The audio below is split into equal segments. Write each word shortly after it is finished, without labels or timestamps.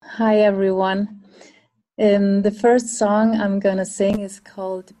Hi everyone. The first song I'm gonna sing is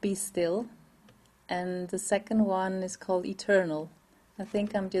called Be Still, and the second one is called Eternal. I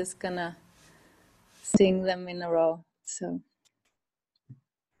think I'm just gonna sing them in a row. So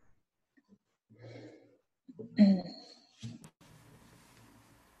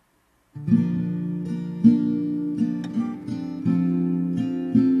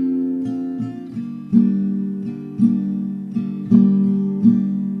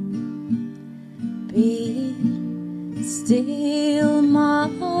be still, my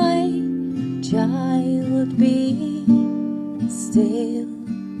child, be still.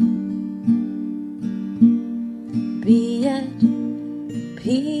 Be at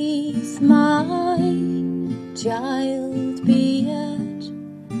peace, my child, be at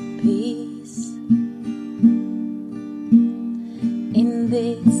peace. In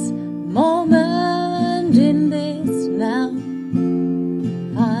this moment, in this now,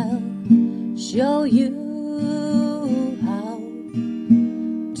 I'll show you how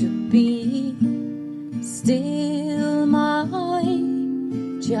to be still, my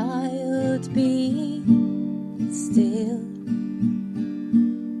child, be still.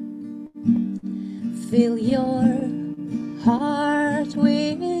 Fill your heart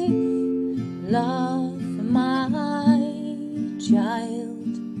with love, my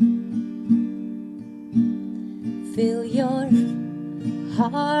child. Fill your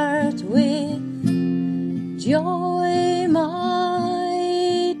heart with joy,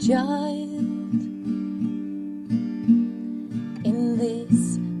 my child. In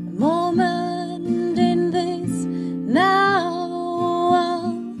this moment, in this now,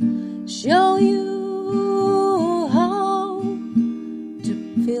 I'll show you how to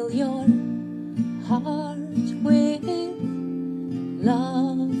fill your heart with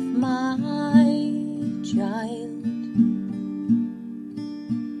love, my child.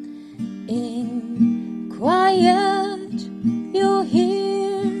 In quiet you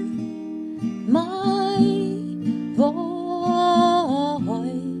hear my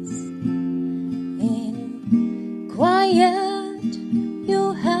voice. In quiet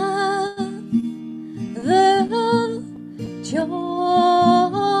you have the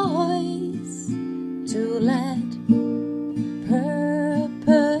choice to let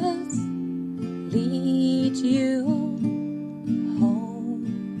purpose lead you home.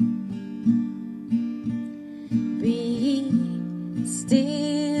 Be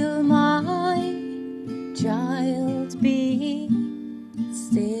still, my child, be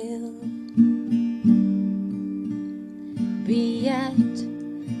still. Be at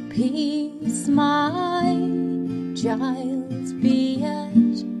peace, my child, be at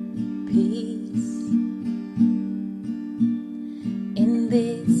peace. In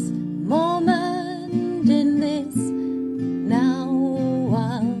this moment, in this now,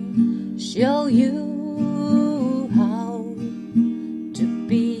 I'll show you how to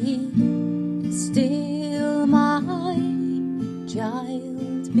be still, my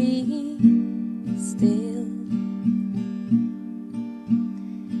child, be still.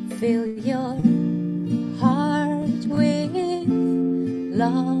 Fill your heart with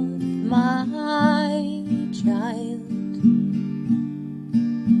love, my child.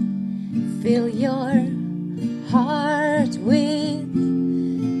 Fill your heart with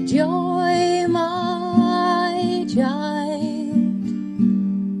joy, my child.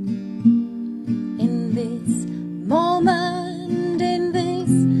 In this moment, in this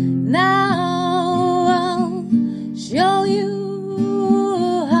now, I'll show you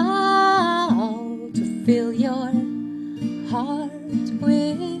how to fill your heart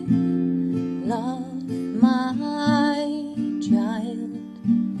with love, my child.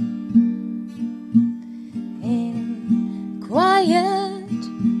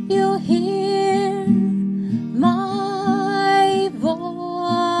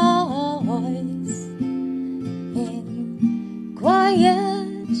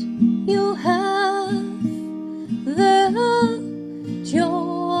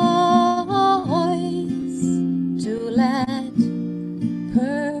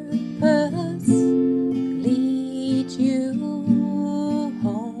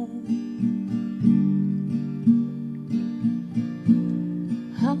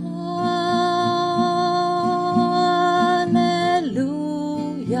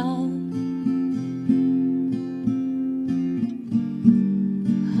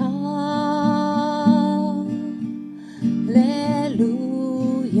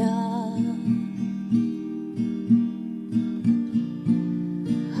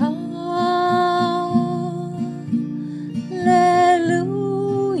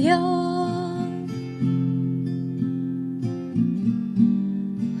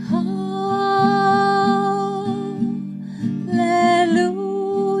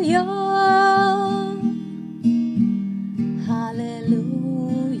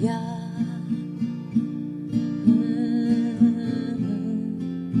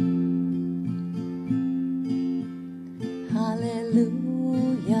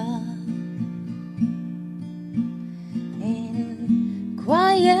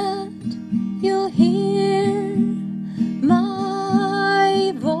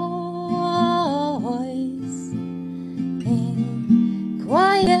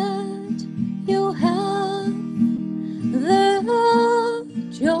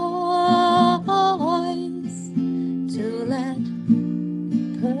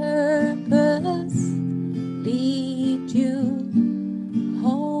 purpose lead you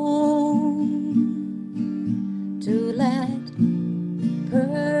home, to let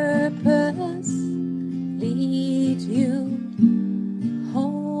purpose lead you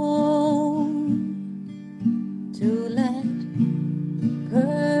home, to let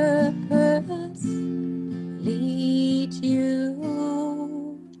purpose lead you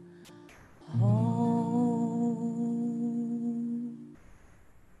home.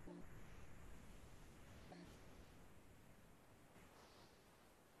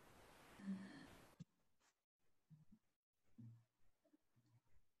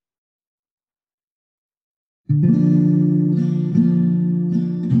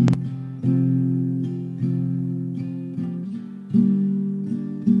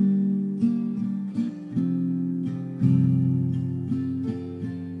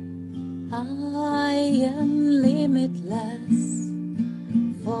 I am limitless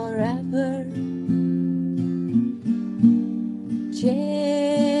forever,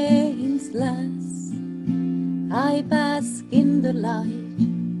 changeless. I bask in the light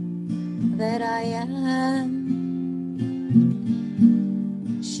that I am,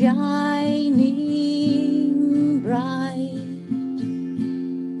 shining bright,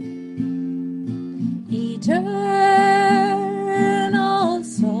 eternal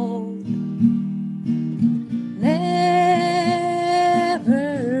soul, never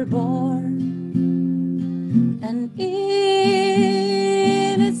born, an innocent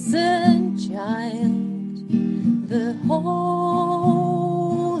child, the Holy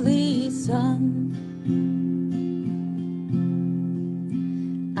Son.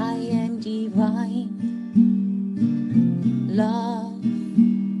 I am divine love,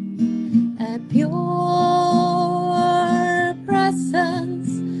 a pure presence.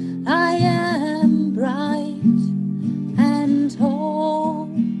 I am bright and whole,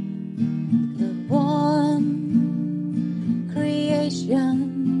 the one creation,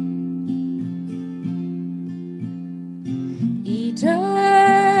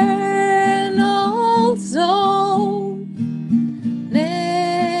 eternal soul, never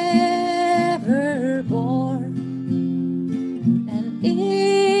born, an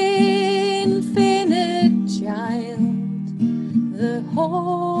infinite child, the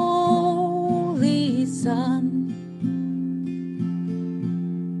Holy Son.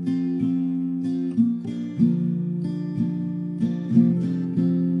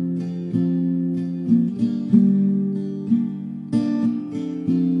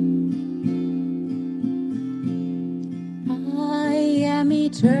 I am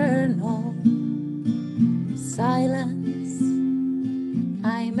eternal silence.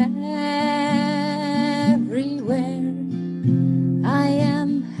 I'm everywhere. I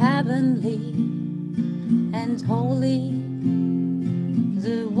am heavenly and holy,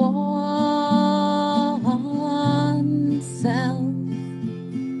 the one self,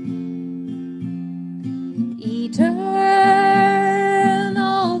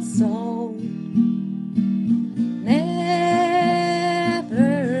 eternal soul,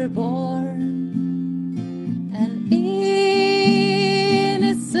 never born, an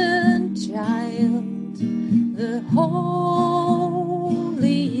innocent child, the Holy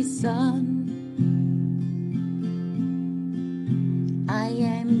Son. I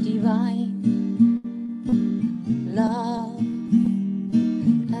am divine love,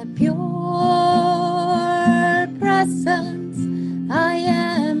 a pure presence. I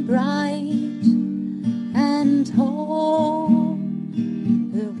am bright and whole,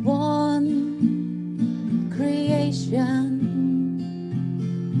 the one creation,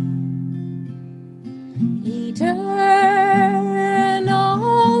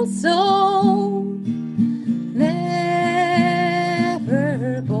 eternal soul, never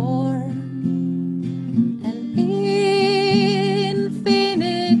born, an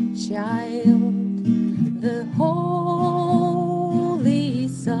infinite child, the Holy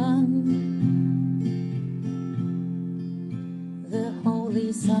Son, the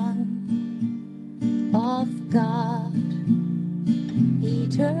Holy Son of God,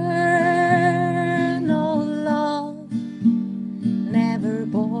 eternal love, never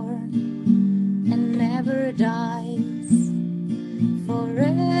born and never dies,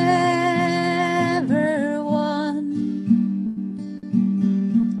 forever one,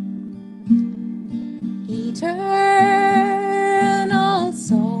 eternal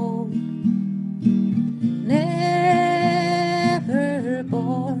soul, never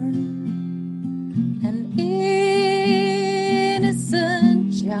born, an innocent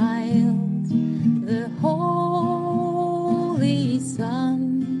child, the Holy Son.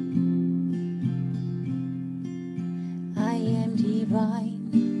 I am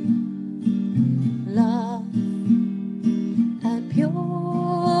divine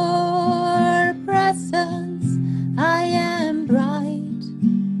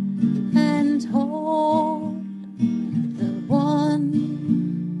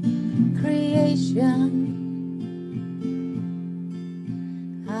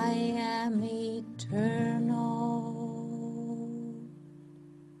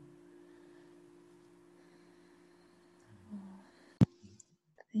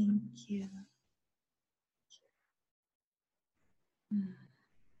Thank you.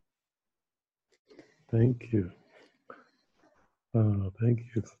 Thank you. Oh, thank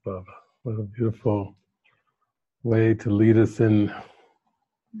you, Baba. What a beautiful way to lead us in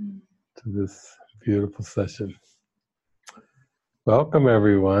to this beautiful session. Welcome,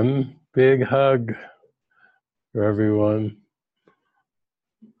 everyone. Big hug for everyone.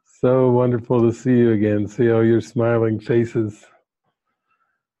 So wonderful to see you again. See all your smiling faces.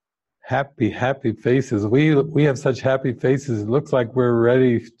 Happy faces. We have such happy faces. It looks like we're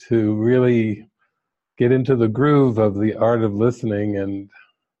ready to really get into the groove of the art of listening, and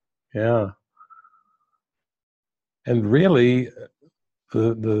yeah. And really,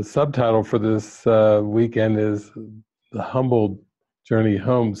 the subtitle for this weekend is The Humble Journey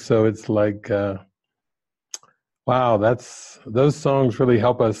Home. So it's like, wow, those songs really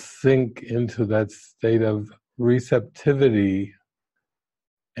help us sink into that state of receptivity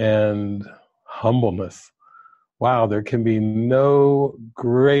and humbleness. Wow, there can be no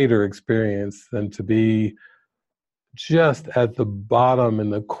greater experience than to be just at the bottom in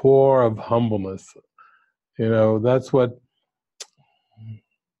the core of humbleness. You know, that's what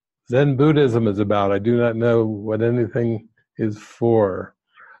Zen Buddhism is about. I do not know what anything is for.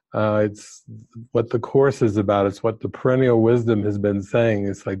 It's what the Course is about. It's what the perennial wisdom has been saying.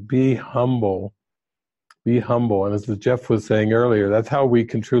 It's like, be humble. Be humble. And as Jeff was saying earlier, that's how we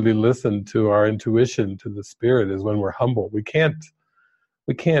can truly listen to our intuition, to the spirit, is when we're humble. We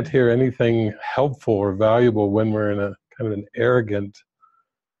can't hear anything helpful or valuable when we're in a kind of an arrogant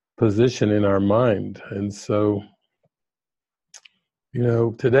position in our mind. And so, you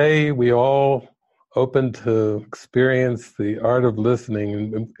know, today we all open to experience the art of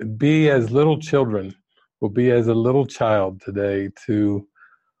listening and be as little children. We'll be as a little child today to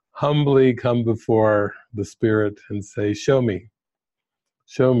humbly come before the Spirit and say, show me,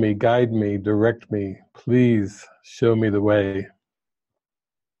 guide me, direct me, please show me the way.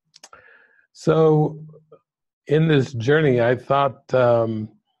 So in this journey, I thought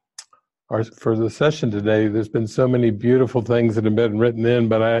for the session today, there's been so many beautiful things that have been written in,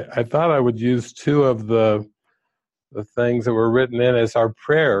 but I thought I would use two of the things that were written in as our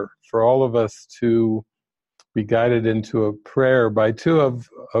prayer for all of us to be guided into a prayer by two of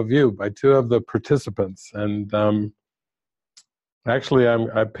you, by two of the participants. And actually,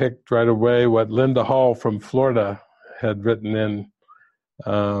 I picked right away what Linda Hall from Florida had written in,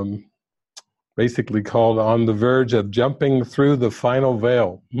 basically called On the Verge of Jumping Through the Final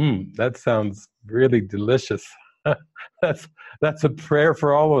Veil. That sounds really delicious. That's a prayer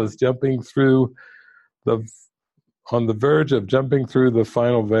for all of us, on the verge of jumping through the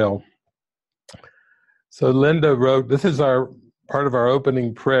final veil. So Linda wrote, this is part of our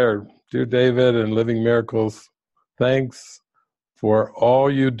opening prayer. Dear David and Living Miracles, thanks for all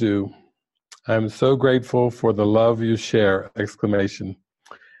you do. I'm so grateful for the love you share! Exclamation.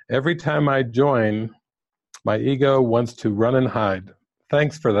 Every time I join, my ego wants to run and hide.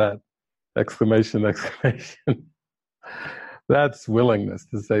 Thanks for that! Exclamation, exclamation. That's willingness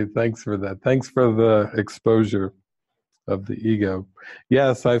to say thanks for that. Thanks for the exposure of the ego.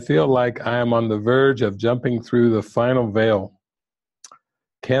 Yes, I feel like I am on the verge of jumping through the final veil.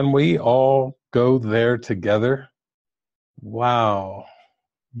 Can we all go there together? Wow.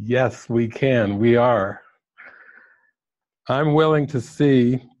 Yes, we can. We are. I'm willing to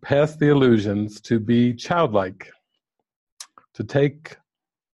see past the illusions, to be childlike, to take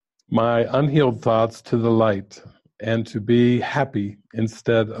my unhealed thoughts to the light, and to be happy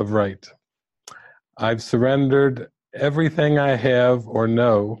instead of right. I've surrendered everything I have or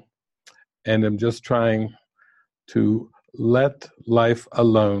know, and am just trying to let life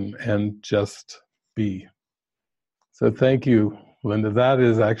alone and just be. So thank you, Linda. That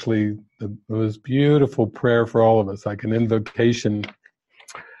is actually the most beautiful prayer for all of us, like an invocation.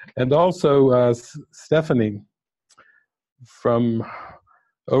 And also Stephanie from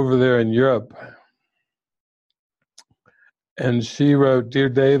over there in Europe. And she wrote, Dear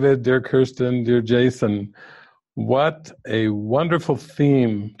David, dear Kirsten, dear Jason, what a wonderful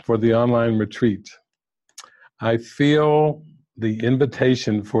theme for the online retreat. I feel the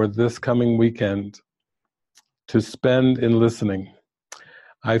invitation for this coming weekend to spend in listening.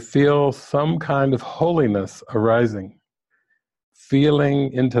 I feel some kind of holiness arising.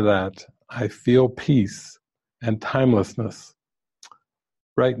 Feeling into that, I feel peace and timelessness.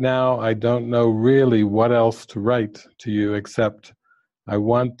 Right now, I don't know really what else to write to you except I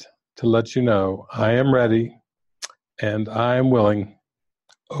want to let you know I am ready and I am willing,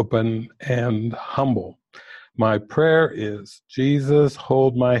 open and humble. My prayer is, Jesus,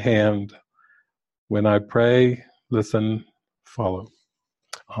 hold my hand. When I pray, listen, follow.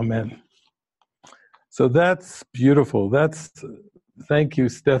 Amen. So that's beautiful. Thank you,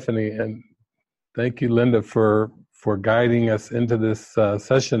 Stephanie, and thank you, Linda, for guiding us into this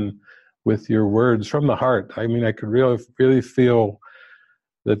session with your words from the heart. I mean, I could really feel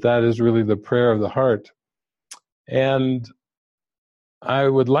that is really the prayer of the heart. And I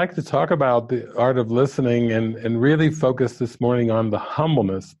would like to talk about the art of listening and really focus this morning on the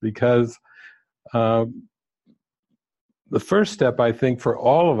humbleness, because the first step, I think, for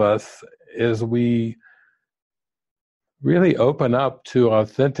all of us is we really open up to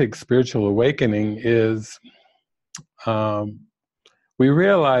authentic spiritual awakening is we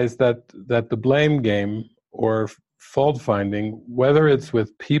realize that the blame game or fault finding, whether it's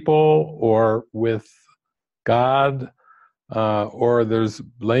with people or with God, or there's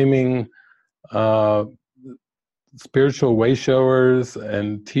blaming spiritual way-showers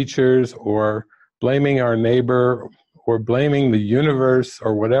and teachers, or blaming our neighbor, or blaming the universe,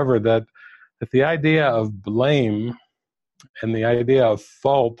 or whatever, that the idea of blame and the idea of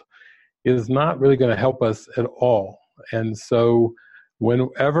fault is not really going to help us at all. And so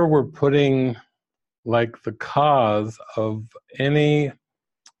whenever we're putting like the cause of any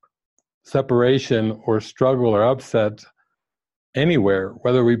separation or struggle or upset anywhere,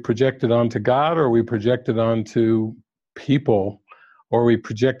 whether we project it onto God or we project it onto people or we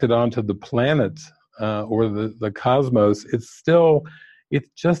project it onto the planet or the cosmos, it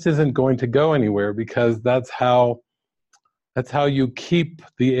just isn't going to go anywhere, because that's how you keep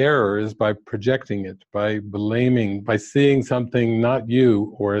the error, is by projecting it, by blaming, by seeing something not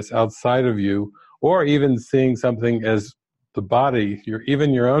you or as outside of you, or even seeing something as the body,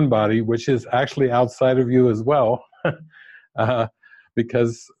 even your own body, which is actually outside of you as well,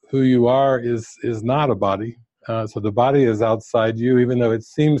 because who you are is not a body. So the body is outside you, even though it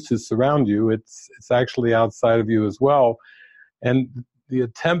seems to surround you. It's actually outside of you as well. And the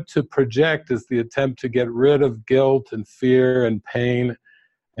attempt to project is the attempt to get rid of guilt and fear and pain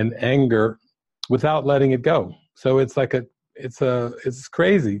and anger without letting it go. So it's like it's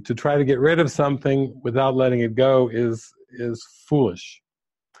crazy to try to get rid of something without letting it go is foolish.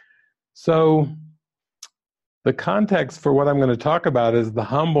 So the context for what I'm going to talk about is the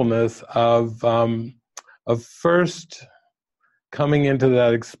humbleness of first coming into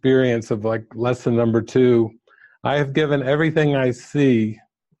that experience of, like, lesson number 2. I have given everything I see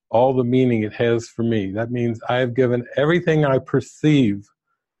all the meaning it has for me. That means I have given everything I perceive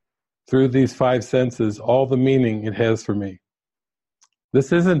through these 5 senses all the meaning it has for me.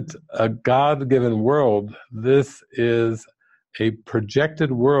 This isn't a God-given world. This is a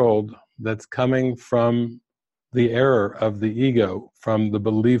projected world that's coming from the error of the ego, from the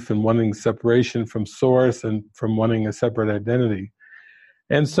belief in wanting separation from source and from wanting a separate identity.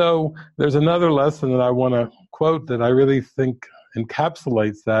 And so there's another lesson that I want to quote that I really think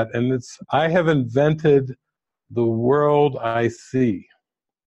encapsulates that, and it's, I have invented the world I see.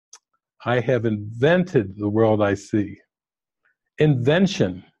 I have invented the world I see.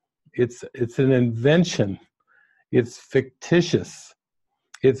 Invention. It's an invention. It's fictitious.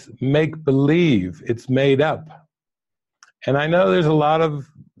 It's make-believe. It's made up. And I know there's a lot of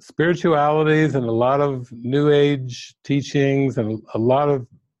spiritualities and a lot of New Age teachings, and a lot of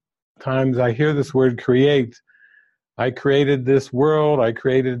times I hear this word create. I created this world. I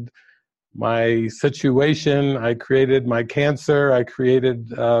created my situation. I created my cancer. I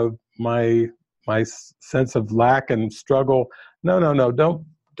created my sense of lack and struggle. No.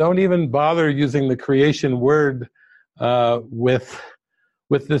 Don't even bother using the creation word with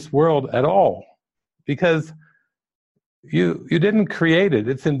this world at all, because you didn't create it.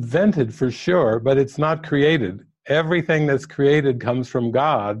 It's invented for sure, but it's not created. Everything that's created comes from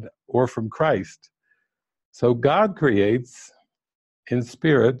God or from Christ. So God creates in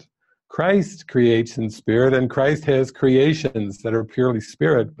spirit, Christ creates in spirit, and Christ has creations that are purely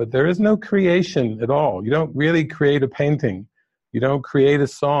spirit, but there is no creation at all. You don't really create a painting. You don't create a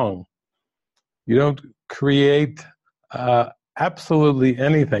song. You don't create absolutely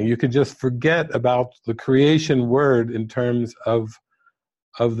anything. You could just forget about the creation word in terms of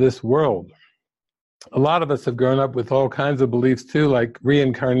this world. A lot of us have grown up with all kinds of beliefs too, like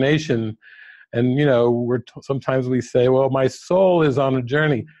reincarnation, and sometimes we say, well, my soul is on a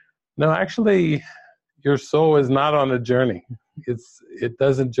journey. No, actually, your soul is not on a journey. It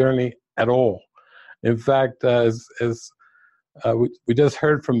doesn't journey at all. In fact, as we just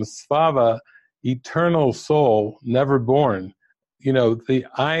heard from Svava, eternal soul, never born. The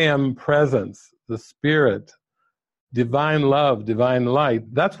I am presence, the spirit, divine love, divine light,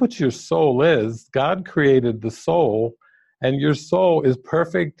 that's what your soul is. God created the soul, and your soul is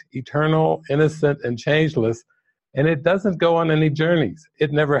perfect, eternal, innocent, and changeless. and it doesn't go on any journeys.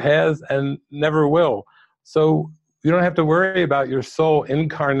 It never has and never will. So you don't have to worry about your soul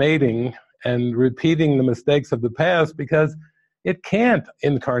incarnating and repeating the mistakes of the past, because it can't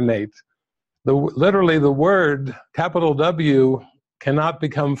incarnate. Literally, the word, capital W, cannot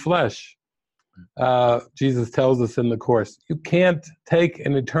become flesh. Jesus tells us in the Course, you can't take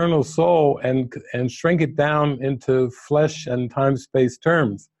an eternal soul and shrink it down into flesh and time-space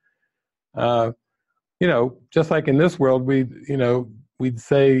terms. Just like in this world, we'd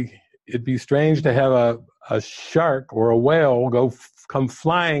say it'd be strange to have a shark or a whale come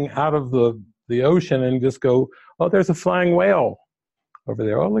flying out of the ocean and just go, oh, there's a flying whale over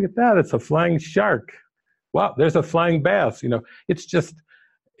there. Oh, look at that, it's a flying shark. Wow, there's a flying bass. It's just,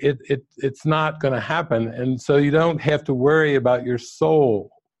 it's not going to happen. And so you don't have to worry about your soul,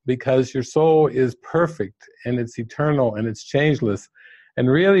 because your soul is perfect and it's eternal and it's changeless. And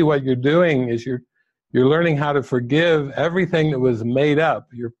really what you're doing is you're learning how to forgive everything that was made up.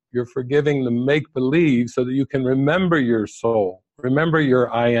 You're forgiving the make-believe so that you can remember your soul, remember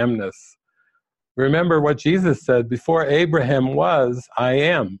your I amness. Remember what Jesus said, before Abraham was, I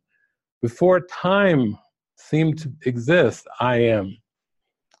am. Before time seemed to exist, I am.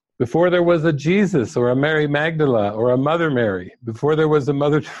 Before there was a Jesus or a Mary Magdalene or a Mother Mary, before there was a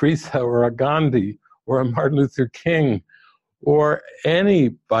Mother Teresa or a Gandhi or a Martin Luther King or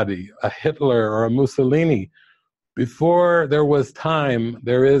anybody, a Hitler or a Mussolini, before there was time,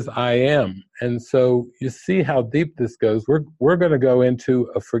 there is I am. And so you see how deep this goes. We're going to go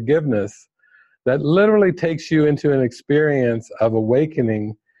into a forgiveness that literally takes you into an experience of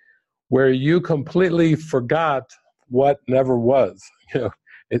awakening where you completely forgot what never was.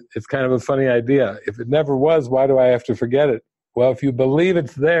 It's kind of a funny idea. If it never was, why do I have to forget it? Well, if you believe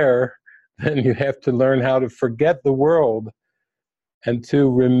it's there, then you have to learn how to forget the world and to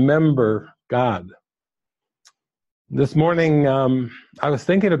remember God. This morning, I was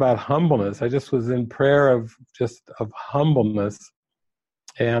thinking about humbleness. I just was in prayer of humbleness.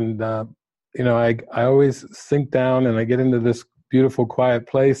 And, I always sink down and I get into this beautiful, quiet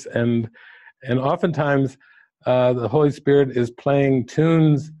place. And oftentimes, the Holy Spirit is playing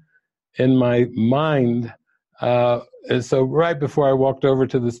tunes in my mind. And so right before I walked over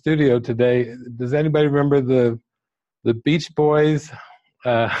to the studio today, does anybody remember the Beach Boys?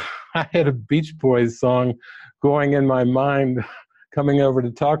 I had a Beach Boys song going in my mind coming over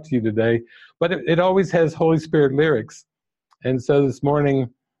to talk to you today, but it always has Holy Spirit lyrics. And so this morning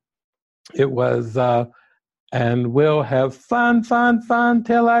it was, and we'll have fun, fun, fun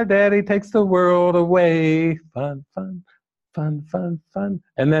till our daddy takes the world away. Fun, fun, fun, fun, fun.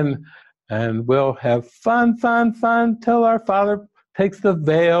 And then, and we'll have fun, fun, fun till our Father takes the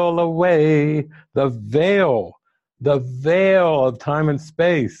veil away. The veil of time and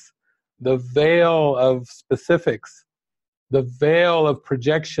space, the veil of specifics, the veil of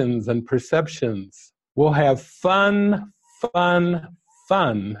projections and perceptions. We'll have fun, fun,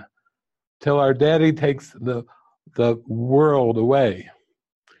 fun till our daddy takes the world away.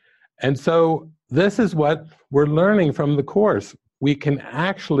 And so this is what we're learning from the Course. We can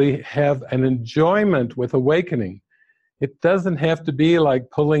actually have an enjoyment with awakening. It doesn't have to be like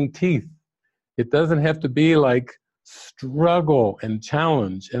pulling teeth. It doesn't have to be like struggle and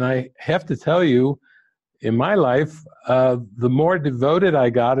challenge. And I have to tell you, in my life, the more devoted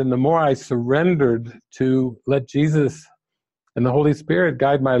I got and the more I surrendered to let Jesus and the Holy Spirit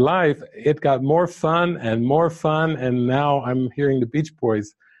guide my life, it got more fun, and now I'm hearing the Beach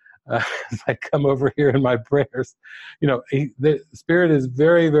Boys as I come over here in my prayers. The Spirit is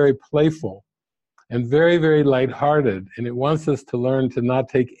very, very playful and very, very lighthearted, and it wants us to learn to not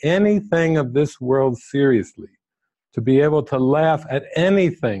take anything of this world seriously, to be able to laugh at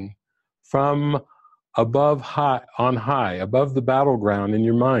anything from above on high, above the battleground in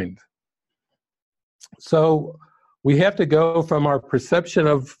your mind. So we have to go from our perception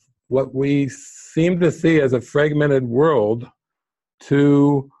of what we seem to see as a fragmented world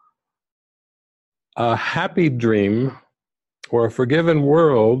to a happy dream or a forgiven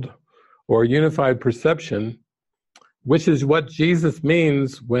world or unified perception, which is what Jesus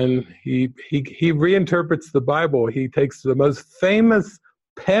means when he reinterprets the Bible. He takes the most famous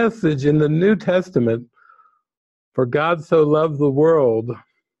passage in the New Testament, for God so loved the world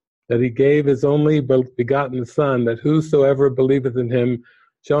that he gave his only begotten Son, that whosoever believeth in him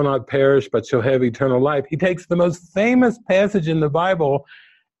shall not perish, but shall have eternal life. He takes the most famous passage in the Bible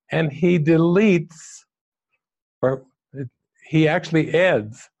and he deletes, or he actually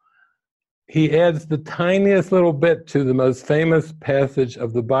adds the tiniest little bit to the most famous passage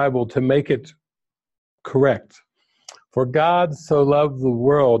of the Bible to make it correct. For God so loved the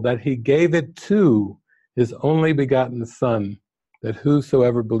world that he gave it to his only begotten Son, that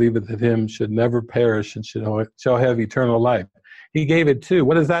whosoever believeth in him should never perish and shall have eternal life. He gave it too.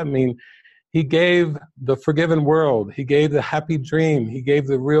 What does that mean? He gave the forgiven world. He gave the happy dream. He gave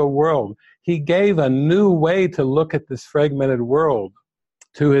the real world. He gave a new way to look at this fragmented world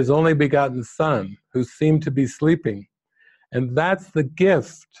to his only begotten Son, who seemed to be sleeping. And that's the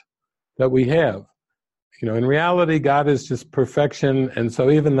gift that we have. In reality, God is just perfection, and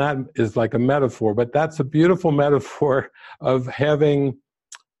so even that is like a metaphor, but that's a beautiful metaphor of having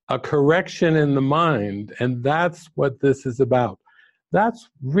a correction in the mind, and that's what this is about. That's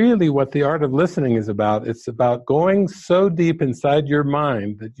really what the art of listening is about. It's about going so deep inside your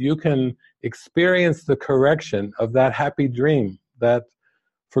mind that you can experience the correction of that happy dream, that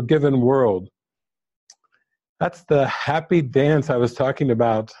forgiven world. That's the happy dance I was talking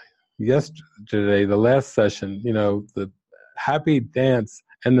about yesterday, the last session, the happy dance.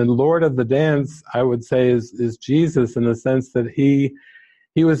 And the Lord of the dance, I would say, is Jesus, in the sense that he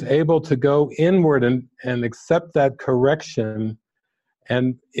was able to go inward and accept that correction.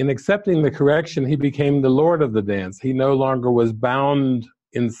 And in accepting the correction, he became the Lord of the dance. He no longer was bound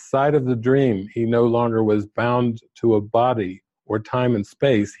inside of the dream. He no longer was bound to a body or time and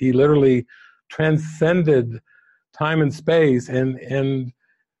space. He literally transcended time and space, and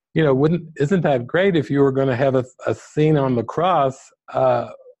isn't that great if you were going to have a scene on the cross?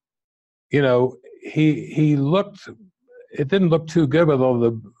 He looked, it didn't look too good with all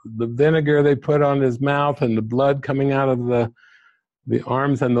the vinegar they put on his mouth and the blood coming out of the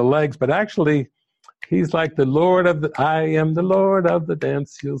arms and the legs, but actually he's like the Lord of I am the Lord of the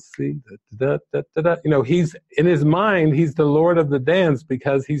dance, you'll see. Da, da, da, da, da. He's in his mind, he's the Lord of the dance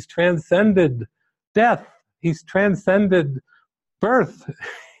because he's transcended death. He's transcended birth.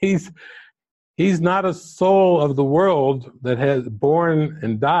 He's not a soul of the world that has born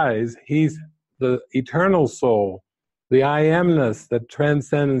and dies. He's the eternal soul, the I amness that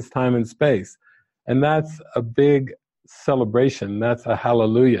transcends time and space. And that's a big celebration. That's a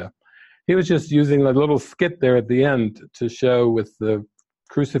hallelujah. He was just using a little skit there at the end to show with the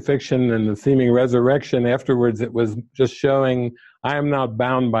crucifixion and the seeming resurrection. Afterwards, it was just showing I am not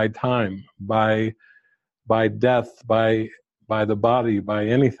bound by time, by death, by the body, by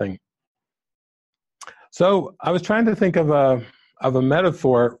anything. So I was trying to think of a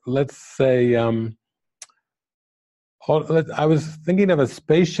metaphor. Let's say I was thinking of a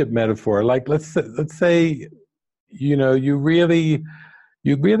spaceship metaphor. Like let's say you really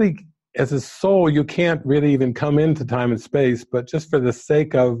as a soul you can't really even come into time and space. But just for the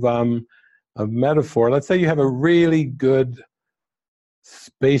sake of metaphor, let's say you have a really good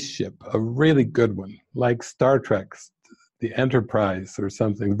spaceship, a really good one, like Star Trek, the Enterprise or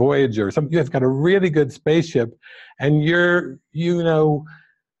something, Voyager or something. You've got a really good spaceship, and you're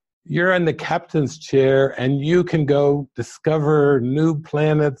in the captain's chair, and you can go discover new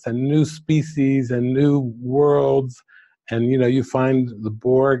planets and new species and new worlds, and you find the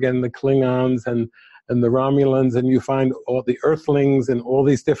Borg and the Klingons and the Romulans, and you find all the Earthlings and all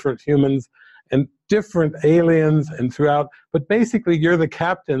these different humans and different aliens and throughout. But basically, you're the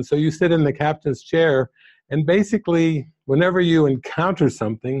captain, so you sit in the captain's chair, and basically, whenever you encounter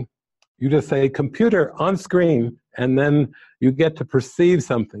something, you just say, computer on screen, and then you get to perceive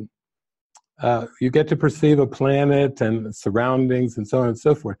something. You get to perceive a planet and surroundings and so on and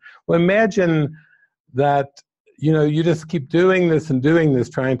so forth. Well, imagine that, you just keep doing this,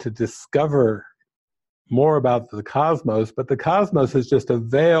 trying to discover more about the cosmos, but the cosmos is just a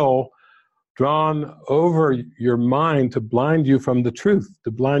veil drawn over your mind to blind you from the truth, to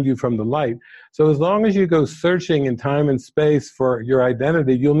blind you from the light. So as long as you go searching in time and space for your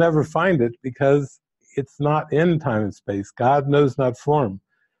identity, you'll never find it because it's not in time and space. God knows not form.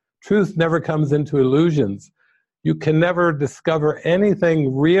 Truth never comes into illusions. You can never discover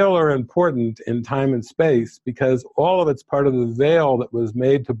anything real or important in time and space because all of it's part of the veil that was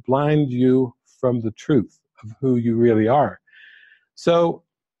made to blind you from the truth of who you really are. So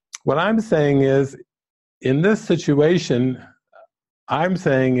what I'm saying is, in this situation, I'm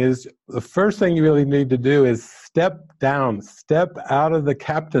saying is the first thing you really need to do is step down, step out of the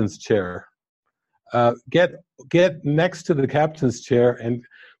captain's chair. Get next to the captain's chair and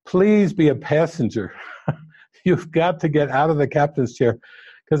please be a passenger. You've got to get out of the captain's chair,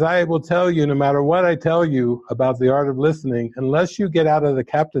 because I will tell you, no matter what I tell you about the art of listening, unless you get out of the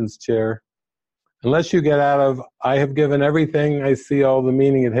captain's chair, unless you get out of, I have given everything I see all the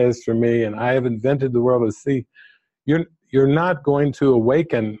meaning it has for me, and I have invented the world to see, you're not going to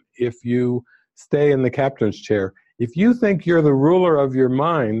awaken if you stay in the captain's chair. If you think you're the ruler of your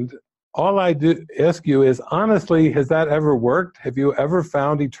mind, all I ask you is, honestly, has that ever worked? Have you ever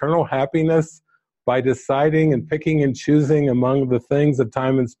found eternal happiness by deciding and picking and choosing among the things of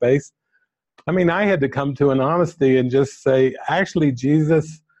time and space? I mean, I had to come to an honesty and just say, actually,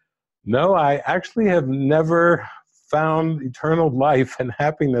 Jesus, no, I actually have never found eternal life and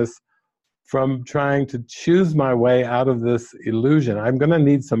happiness from trying to choose my way out of this illusion. I'm going to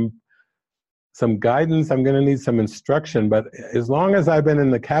need some guidance. I'm going to need some instruction. But as long as I've been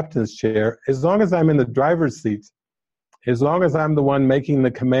in the captain's chair, as long as I'm in the driver's seat, as long as I'm the one making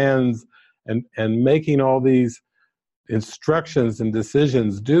the commands and making all these instructions and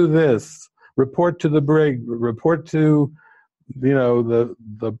decisions, do this, report to the brig, report to, the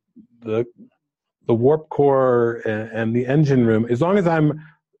warp core and the engine room, as long as I'm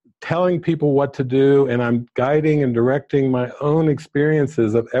telling people what to do and I'm guiding and directing my own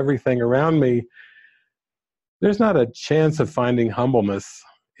experiences of everything around me, there's not a chance of finding humbleness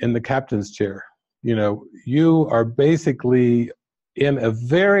in the captain's chair. You are basically in a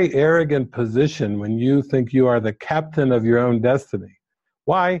very arrogant position when you think you are the captain of your own destiny.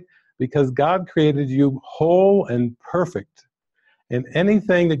 Why? Because God created you whole and perfect. And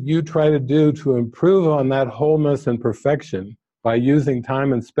anything that you try to do to improve on that wholeness and perfection by using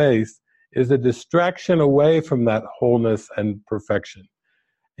time and space is a distraction away from that wholeness and perfection.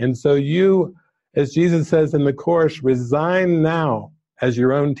 And so you, as Jesus says in the Course, resign now as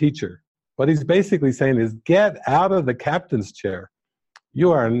your own teacher. What he's basically saying is get out of the captain's chair.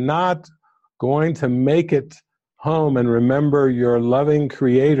 You are not going to make it home and remember your loving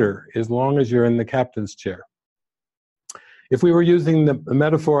creator as long as you're in the captain's chair. If we were using the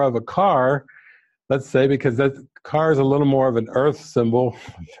metaphor of a car, let's say, because that car is a little more of an earth symbol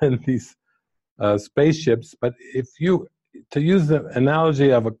than these spaceships, but to use the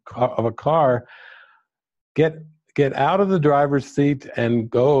analogy of a car, get out of the driver's seat and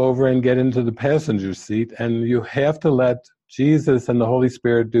go over and get into the passenger seat, and you have to let Jesus and the Holy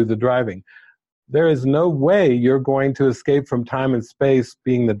Spirit do the driving. There is no way you're going to escape from time and space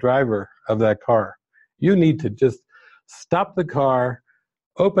being the driver of that car. You need to just stop the car,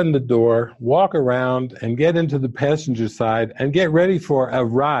 open the door, walk around, and get into the passenger side and get ready for a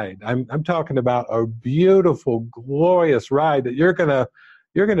ride. I'm talking about a beautiful, glorious ride that you're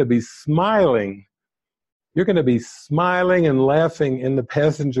gonna be smiling. You're going to be smiling and laughing in the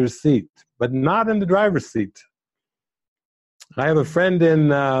passenger seat, but not in the driver's seat. I have a friend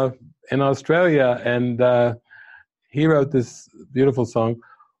in Australia, and he wrote this beautiful song,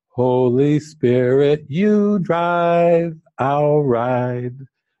 Holy Spirit, you drive, I'll ride.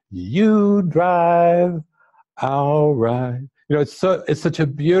 You drive, I'll ride. It's such a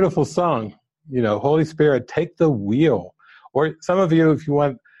beautiful song. Holy Spirit, take the wheel. Or some of you, if you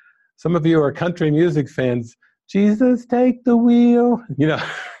want, some of you are country music fans. Jesus, take the wheel.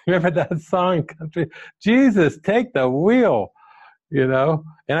 Remember that song, country? Jesus, take the wheel.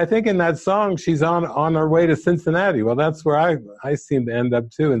 And I think in that song, she's on her way to Cincinnati. Well, that's where I seem to end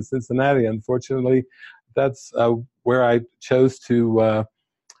up too, in Cincinnati. Unfortunately, that's where I chose to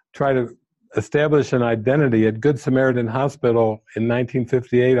try to establish an identity at Good Samaritan Hospital in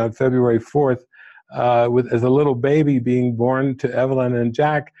 1958 on February 4th, as a little baby being born to Evelyn and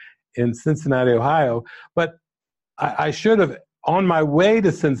Jack in Cincinnati, Ohio. But I should have, on my way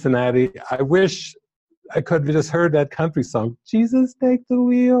to Cincinnati, I wish I could have just heard that country song, Jesus, take the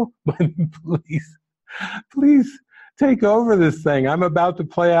wheel. Please take over this thing. I'm about to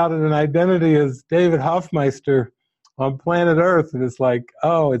play out an identity as David Hoffmeister on planet Earth. And it's like,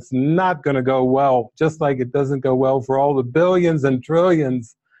 oh, it's not going to go well, just like it doesn't go well for all the billions and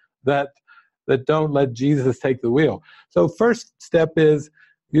trillions that don't let Jesus take the wheel. So first step is,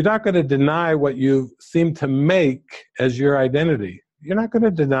 you're not going to deny what you seem to make as your identity. You're not going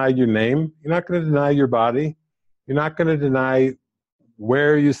to deny your name. You're not going to deny your body. You're not going to deny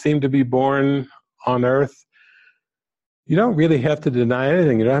where you seem to be born on earth. You don't really have to deny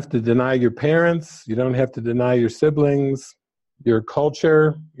anything. You don't have to deny your parents. You don't have to deny your siblings, your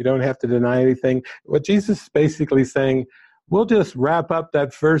culture. You don't have to deny anything. What Jesus is basically saying, we'll just wrap up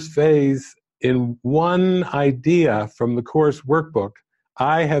that first phase in one idea from the Course workbook.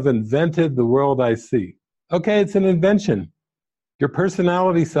 I have invented the world I see. Okay, it's an invention. Your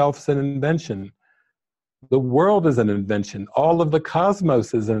personality self's an invention. The world is an invention. All of the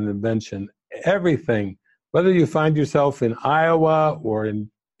cosmos is an invention. Everything, whether you find yourself in Iowa or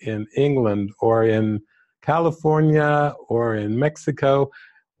in England or in California or in Mexico,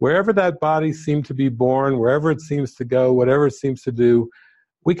 wherever that body seems to be born, wherever it seems to go, whatever it seems to do,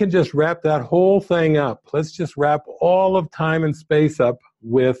 we can just wrap that whole thing up. Let's just wrap all of time and space up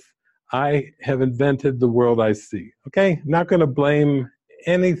with, I have invented the world I see. Okay? I'm not going to blame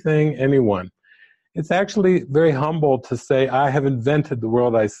anything, anyone. It's actually very humble to say, I have invented the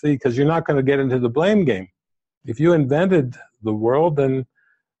world I see, because you're not going to get into the blame game. If you invented the world, then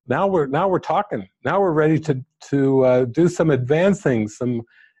now we're talking. Now we're ready to do some advancing, some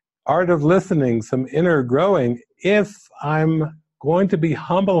art of listening, some inner growing, if I'm going to be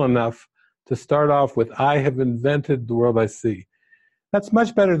humble enough to start off with, I have invented the world I see. That's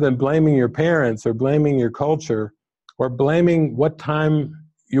much better than blaming your parents or blaming your culture or blaming what time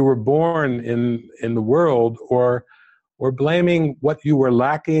you were born in the world, or blaming what you were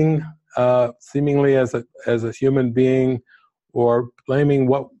lacking seemingly as a human being, or blaming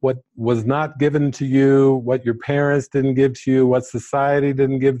what was not given to you, what your parents didn't give to you, what society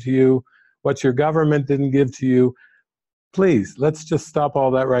didn't give to you, what your government didn't give to you. Please, let's just stop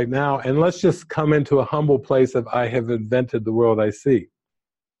all that right now, and let's just come into a humble place of, I have invented the world I see.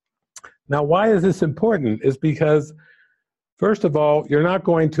 Now, why is this important? Is because, first of all, you're not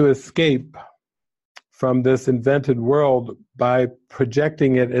going to escape from this invented world by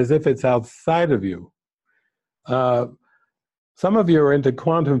projecting it as if it's outside of you. Some of you are into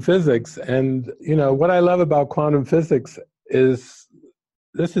quantum physics, and what I love about quantum physics is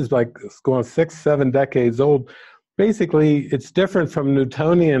this is like it's going 6-7 decades old. Basically, it's different from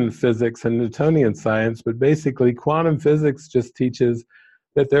Newtonian physics and Newtonian science, but basically quantum physics just teaches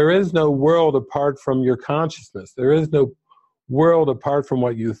that there is no world apart from your consciousness. There is no world apart from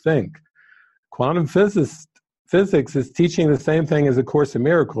what you think. Quantum physics is teaching the same thing as A Course in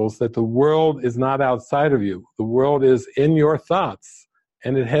Miracles, that the world is not outside of you. The world is in your thoughts,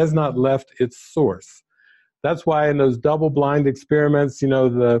 and it has not left its source. That's why in those double-blind experiments,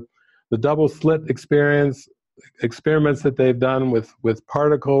 the double-slit experiments that they've done with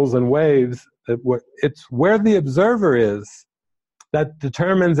particles and waves, it's where the observer is that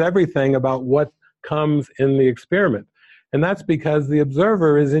determines everything about what comes in the experiment. And that's because the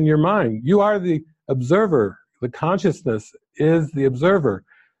observer is in your mind. You are the observer. The consciousness is the observer.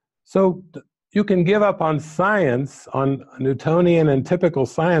 So you can give up on science, on Newtonian and typical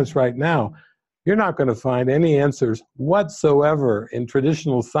science right now. You're not going to find any answers whatsoever in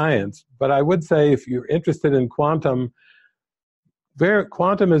traditional science. But I would say if you're interested in quantum,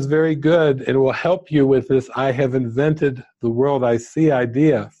 quantum is very good. It will help you with this I have invented the world I see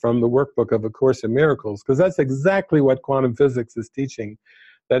idea from the workbook of A Course in Miracles, because that's exactly what quantum physics is teaching,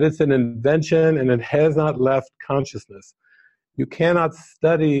 that it's an invention and it has not left consciousness. You cannot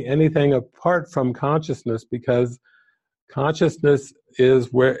study anything apart from consciousness, because consciousness is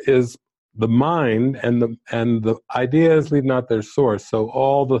the mind, and the ideas leave not their source. So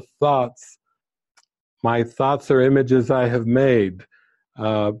all the thoughts, my thoughts are images I have made.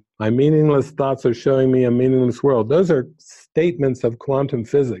 My meaningless thoughts are showing me a meaningless world. Those are statements of quantum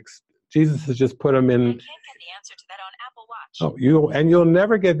physics. Jesus has just put them in. You can't get the answer to that on Apple Watch. You'll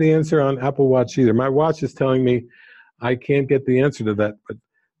never get the answer on Apple Watch either. My watch is telling me I can't get the answer to that, but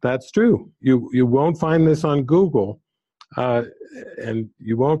that's true. You won't find this on Google, and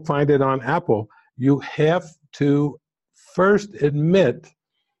you won't find it on Apple. You have to first admit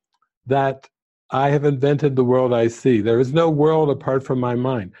that I have invented the world I see. There is no world apart from my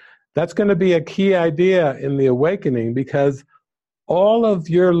mind. That's going to be a key idea in the awakening, because all of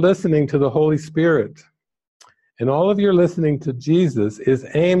your listening to the Holy Spirit and all of your listening to Jesus is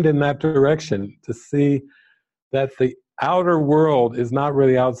aimed in that direction, to see that the outer world is not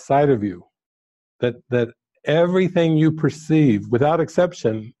really outside of you, that everything you perceive, without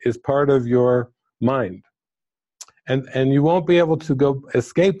exception, is part of your mind. And you won't be able to go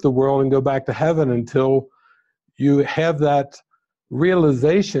escape the world and go back to heaven until you have that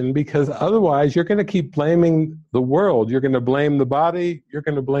realization, because otherwise you're going to keep blaming the world. You're going to blame the body, you're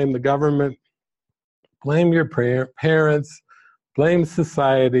going to blame the government, blame your parents, blame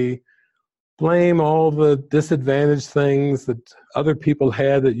society, blame all the disadvantaged things that other people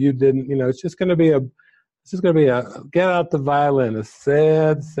had that you didn't. It's just going to be a get out the violin, a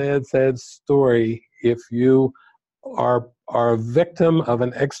sad, sad, sad story if you are a victim of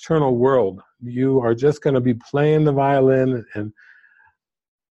an external world. You are just going to be playing the violin, and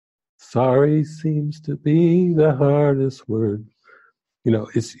sorry seems to be the hardest word.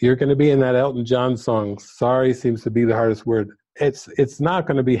 You're going to be in that Elton John song, sorry seems to be the hardest word. It's not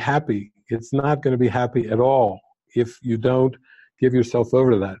going to be happy. It's not going to be happy at all if you don't give yourself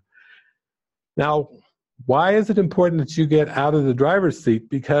over to that. Now, why is it important that you get out of the driver's seat?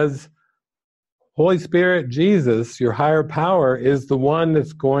 Because Holy Spirit, Jesus, your higher power, is the one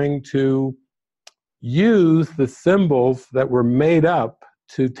that's going to use the symbols that were made up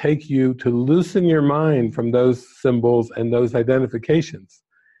to take you, to loosen your mind from those symbols and those identifications.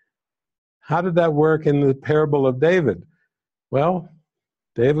 How did that work in the parable of David? Well,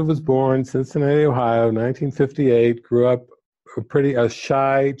 David was born Cincinnati, Ohio, 1958, grew up a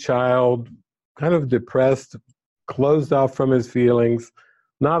shy child, kind of depressed, closed off from his feelings,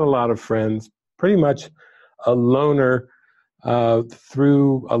 not a lot of friends, pretty much a loner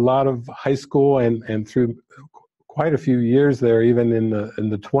through a lot of high school and through quite a few years there, even in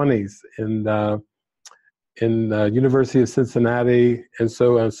the 20s, in University of Cincinnati, and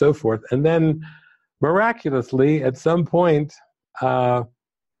so on and so forth. And then miraculously, at some point, the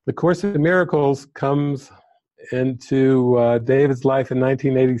Course in Miracles comes into David's life in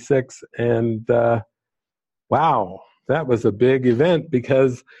 1986, and wow, that was a big event,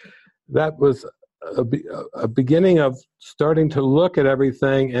 because that was a beginning of starting to look at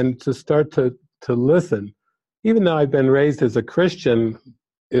everything and to start to listen. Even though I've been raised as a Christian,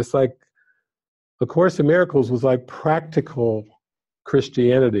 it's like the Course in Miracles was like practical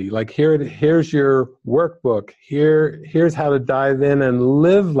Christianity. Like, here's your workbook. Here's how to dive in and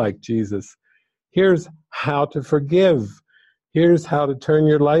live like Jesus. Here's how to forgive. Here's how to turn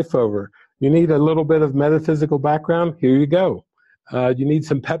your life over. You need a little bit of metaphysical background? Here you go. You need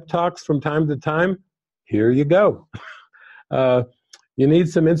some pep talks from time to time? Here you go. You need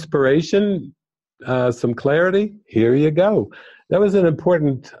some inspiration, some clarity? Here you go. That was an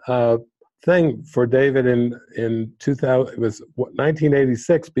important thing for David in 2000. It was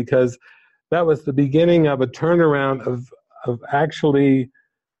 1986, because that was the beginning of a turnaround of actually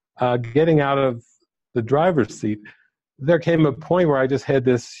getting out of the driver's seat. There came a point where I just had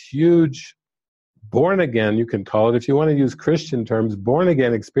this huge born again, you can call it, if you want to use Christian terms, born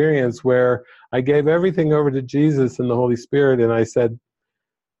again experience, where I gave everything over to Jesus and the Holy Spirit, and I said,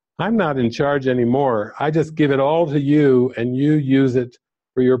 I'm not in charge anymore. I just give it all to you, and you use it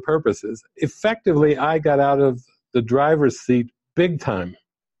for your purposes. Effectively, I got out of the driver's seat big time.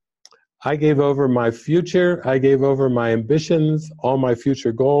 I gave over my future. I gave over my ambitions, all my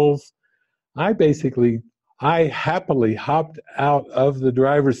future goals. I happily hopped out of the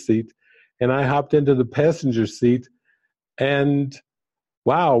driver's seat, and I hopped into the passenger seat. And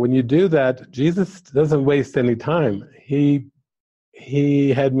wow, when you do that, Jesus doesn't waste any time. He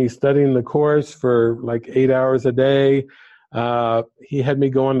had me studying the Course for like 8 hours a day. He had me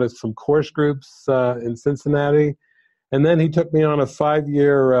going to some course groups in Cincinnati. And then he took me on a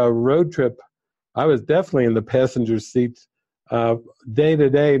 5-year road trip. I was definitely in the passenger seat day to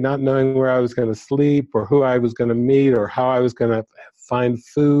day, not knowing where I was going to sleep or who I was going to meet or how I was going to find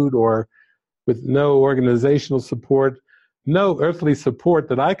food, or with no organizational support, no earthly support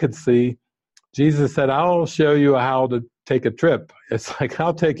that I could see. Jesus said, I'll show you how to take a trip. It's like,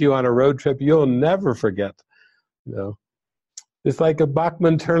 I'll take you on a road trip you'll never forget. You know, it's like a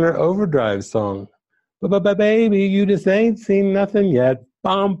Bachman Turner Overdrive song. But baby, you just ain't seen nothing yet.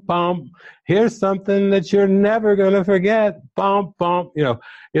 Bum, bum. Here's something that you're never going to forget. Bum, bum. You know,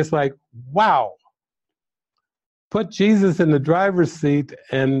 it's like, wow. Put Jesus in the driver's seat,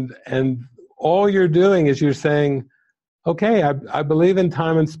 and all you're doing is you're saying, okay, I believe in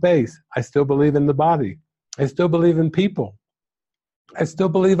time and space. I still believe in the body. I still believe in people. I still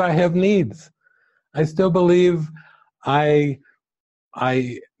believe I have needs. I still believe I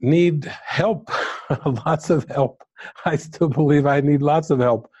need help, lots of help. I still believe I need lots of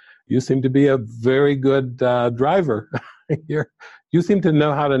help. You seem to be a very good driver. You seem to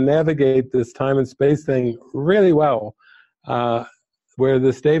know how to navigate this time and space thing really well, where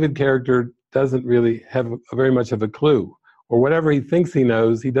this David character doesn't really have very much of a clue, or whatever he thinks he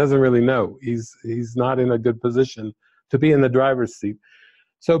knows, he doesn't really know. He's not in a good position to be in the driver's seat.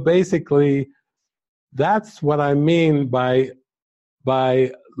 So basically, that's what I mean by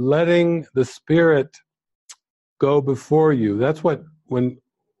letting the Spirit go before you. That's what, when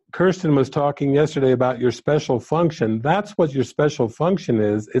Kirsten was talking yesterday about your special function, that's what your special function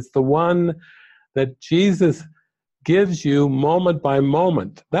is. It's the one that Jesus gives you moment by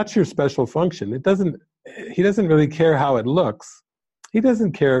moment. That's your special function. He doesn't really care how it looks. He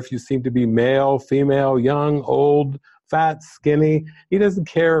doesn't care if you seem to be male, female, young, old, fat, skinny. He doesn't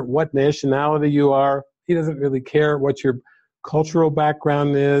care what nationality you are. He doesn't really care what your cultural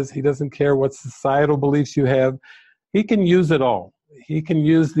background is. He doesn't care what societal beliefs you have. He can use it all. He can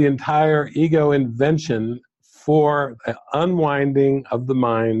use the entire ego invention for the unwinding of the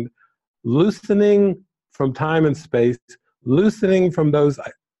mind, loosening from time and space, loosening from those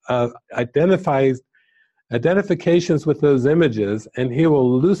identifications with those images, and he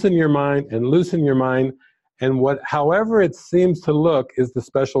will loosen your mind, and however it seems to look is the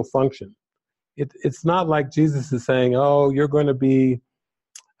special function. It's not like Jesus is saying, oh, you're going to be,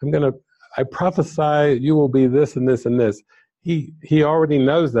 I prophesy you will be this and this and this. He already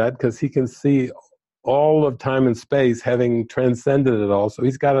knows that, because he can see all of time and space, having transcended it all. So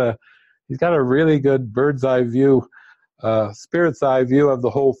he's got a really good bird's eye view, spirit's eye view of the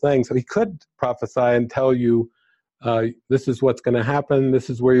whole thing. So he could prophesy and tell you, this is what's going to happen, this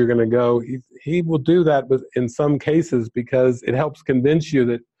is where you're going to go. He will do that in some cases because it helps convince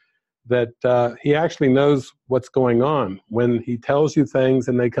you that he actually knows what's going on when he tells you things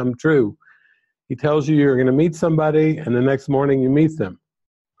and they come true. He tells you you're going to meet somebody, and the next morning you meet them.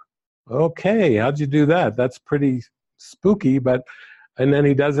 Okay, how'd you do that? That's pretty spooky, and then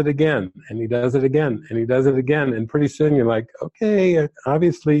he does it again, and he does it again, and he does it again, and pretty soon you're like, okay,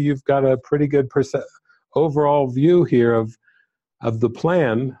 obviously you've got a pretty good overall view here of the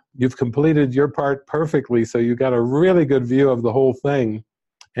plan. You've completed your part perfectly, so you got a really good view of the whole thing.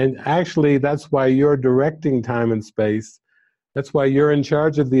 And actually, that's why you're directing time and space. That's why you're in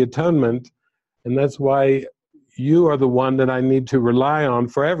charge of the atonement, and that's why you are the one that I need to rely on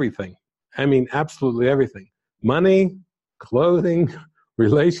for everything. I mean, absolutely everything. Money, clothing,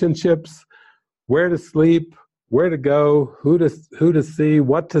 relationships, where to sleep, where to go, who to see,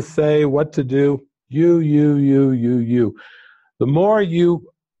 what to say, what to do. You. The more you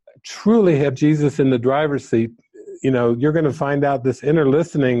truly have Jesus in the driver's seat, you're going to find out this inner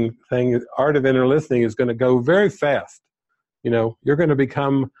listening thing, art of inner listening, is going to go very fast. You're going to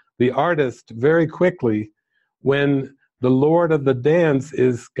become the artist very quickly when the Lord of the dance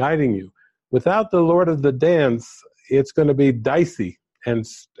is guiding you. Without the Lord of the dance, it's going to be dicey and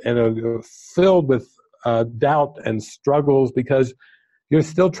filled with doubt and struggles, because you're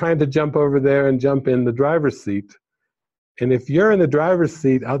still trying to jump over there and jump in the driver's seat. And if you're in the driver's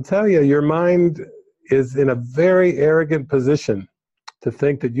seat, I'll tell you, your mind is in a very arrogant position to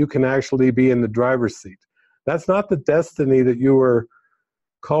think that you can actually be in the driver's seat. That's not the destiny that you were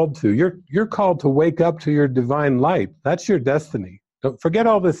called to. You're called to wake up to your divine light. That's your destiny. Don't forget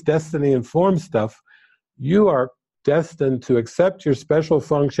all this destiny informed stuff. You are destined to accept your special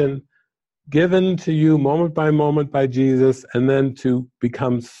function given to you moment by Jesus, and then to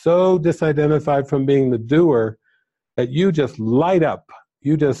become so disidentified from being the doer that you just light up.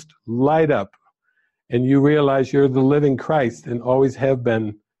 You just light up, and you realize you're the living Christ, and always have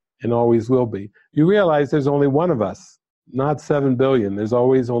been and always will be. You realize there's only one of us, not 7 billion. There's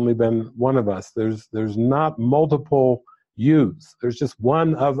always only been one of us. There's not multiple yous. There's just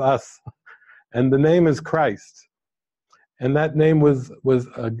one of us, and the name is Christ. And that name was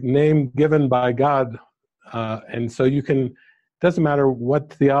a name given by God, and so you can. Doesn't matter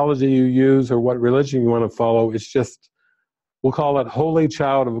what theology you use or what religion you want to follow. It's just, we'll call it Holy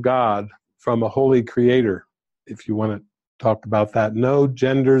Child of God from a Holy Creator, if you want to talk about that. No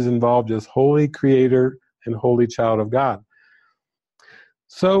genders involved, just Holy Creator and Holy Child of God.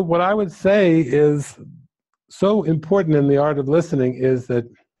 So what I would say is so important in the art of listening is that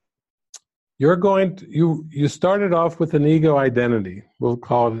you started off with an ego identity. We'll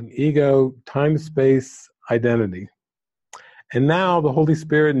call it an ego time-space identity. And now the Holy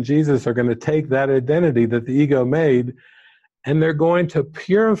Spirit and Jesus are going to take that identity that the ego made, and they're going to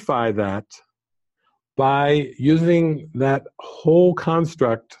purify that by using that whole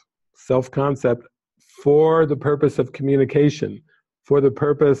construct, self-concept, for the purpose of communication, for the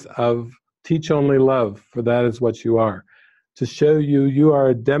purpose of teach only love, for that is what you are. To show you are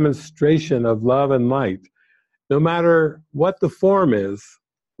a demonstration of love and light. No matter what the form is,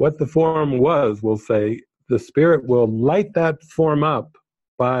 what the form was, we'll say, the Spirit will light that form up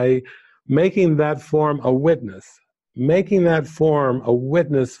by making that form a witness, making that form a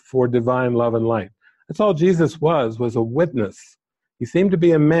witness for divine love and light. That's all Jesus was a witness. He seemed to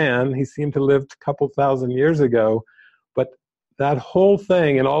be a man. He seemed to live a couple thousand years ago, but that whole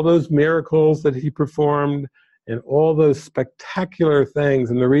thing and all those miracles that he performed and all those spectacular things,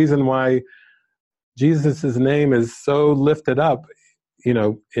 and the reason why Jesus' name is so lifted up,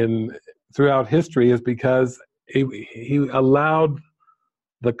 throughout history, is because he allowed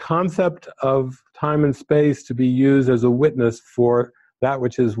the concept of time and space to be used as a witness for that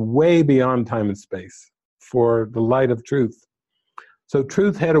which is way beyond time and space, for the light of truth. So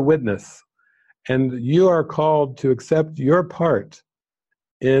truth had a witness, and you are called to accept your part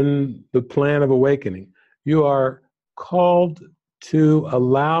in the plan of awakening. You are called to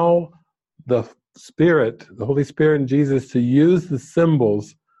allow the Spirit, the Holy Spirit and Jesus, to use the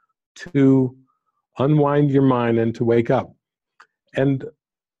symbols to unwind your mind and to wake up. And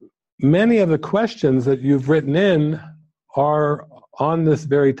many of the questions that you've written in are on this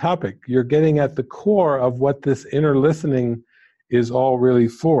very topic. You're getting at the core of what this inner listening is all really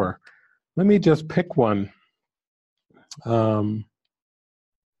for. Let me just pick one.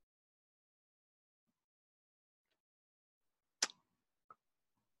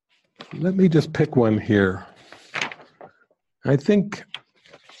 let me just pick one here. I think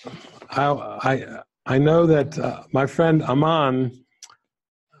I know that my friend Aman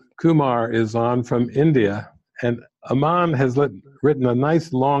Kumar is on from India, and Aman has written a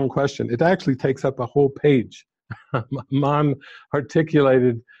nice long question. It actually takes up a whole page. Aman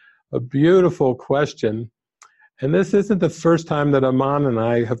articulated a beautiful question, and this isn't the first time that Aman and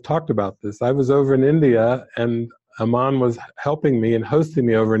I have talked about this. I was over in India, and Aman was helping me and hosting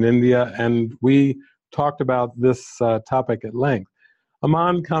me over in India, and we talked about this topic at length.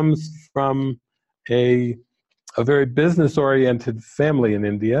 Aman comes from a very business-oriented family in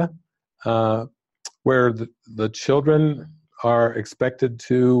India, where the children are expected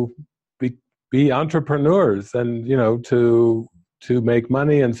to be entrepreneurs and, you know, to make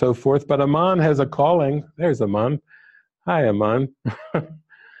money and so forth. But Aman has a calling. There's Aman. Hi, Aman.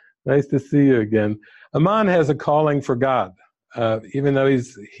 Nice to see you again. Aman has a calling for God, even though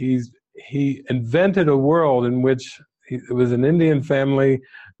he invented a world in which it was an Indian family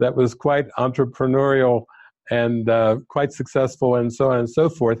that was quite entrepreneurial and quite successful and so on and so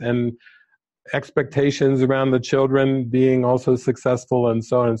forth, and expectations around the children being also successful and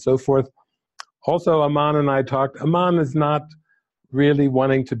so on and so forth. Also, Aman and I talked, Aman is not really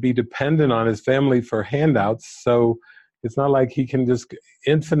wanting to be dependent on his family for handouts, so it's not like he can just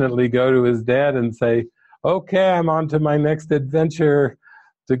infinitely go to his dad and say, okay, I'm on to my next adventure,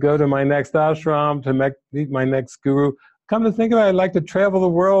 to go to my next ashram, to meet my next guru. Come to think of it, I'd like to travel the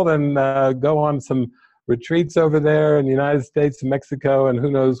world and go on some retreats over there in the United States and Mexico and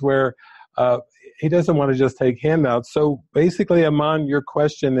who knows where. He doesn't want to just take handouts. So basically, Aman, your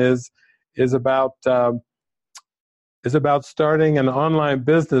question is about starting an online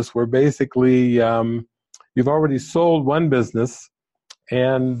business where basically you've already sold one business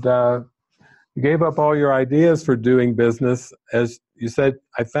and you gave up all your ideas for doing business. As you said,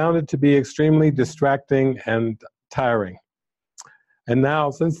 I found it to be extremely distracting and tiring. And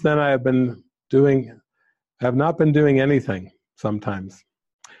now, since then, I have not been doing anything sometimes.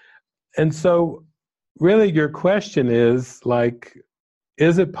 And so, really, your question is, like,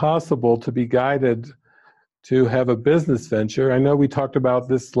 is it possible to be guided to have a business venture? I know we talked about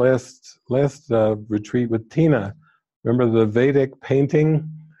this last retreat with Tina. Remember the Vedic painting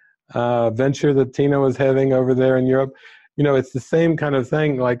venture that Tina was having over there in Europe? You know, it's the same kind of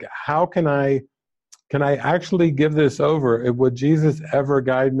thing. Like, how can I actually give this over? Would Jesus ever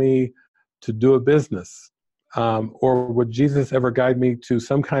guide me to do a business? Or would Jesus ever guide me to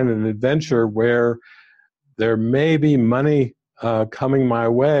some kind of an adventure where there may be money coming my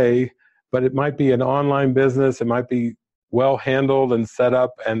way, but it might be an online business, it might be well handled and set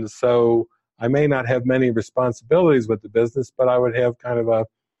up, and so I may not have many responsibilities with the business, but I would have kind of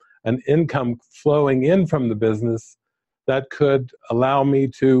an income flowing in from the business that could allow me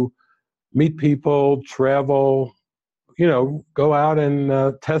to meet people, travel, you know, go out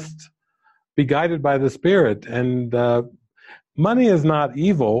and test, be guided by the Spirit. And money is not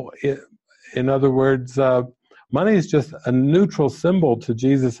evil. In other words, money is just a neutral symbol to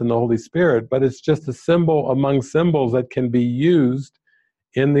Jesus and the Holy Spirit, but it's just a symbol among symbols that can be used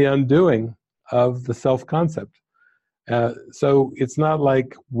in the undoing of the self-concept. So it's not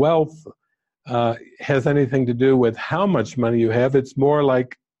like wealth has anything to do with how much money you have. It's more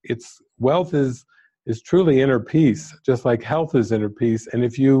like wealth is truly inner peace, just like health is inner peace. And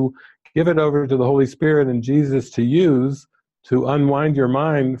if you give it over to the Holy Spirit and Jesus to use to unwind your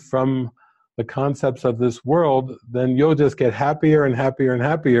mind from the concepts of this world, then you'll just get happier and happier and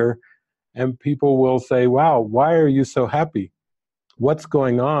happier. And people will say, wow, why are you so happy? What's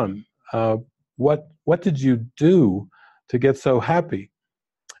going on? What did you do to get so happy?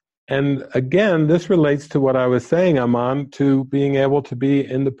 And again, this relates to what I was saying, Aman, to being able to be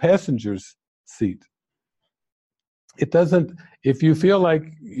in the passenger's seat. It doesn't, if you feel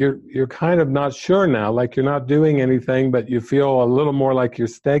like you're kind of not sure now, like you're not doing anything, but you feel a little more like you're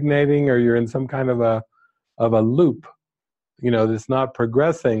stagnating or you're in some kind of a loop, you know, that's not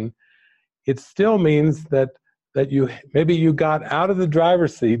progressing, it still means that maybe you got out of the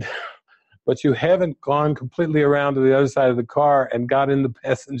driver's seat, but you haven't gone completely around to the other side of the car and got in the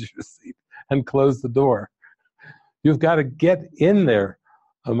passenger seat and closed the door. You've got to get in there,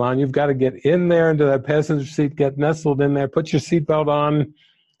 Aman. You've got to get in there into that passenger seat, get nestled in there, put your seatbelt on,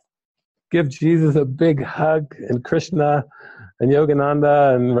 give Jesus a big hug, and Krishna and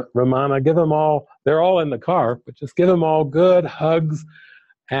Yogananda and Ramana, give them all, they're all in the car, but just give them all good hugs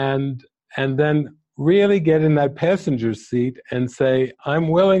and then really get in that passenger seat and say, I'm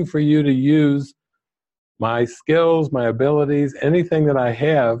willing for you to use my skills, my abilities, anything that I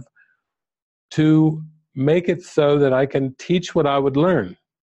have to make it so that I can teach what I would learn.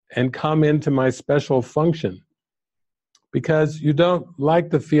 and come into my special function. Because you don't like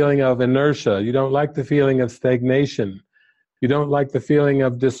the feeling of inertia, you don't like the feeling of stagnation, you don't like the feeling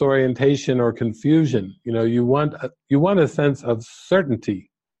of disorientation or confusion. You want a sense of certainty,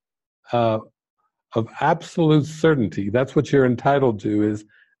 of absolute certainty. That's what you're entitled to, is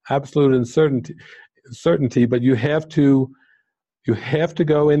absolute certainty. But you have to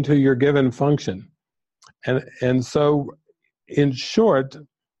go into your given function, and so, in short,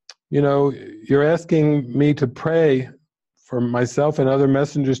 you're asking me to pray for myself and other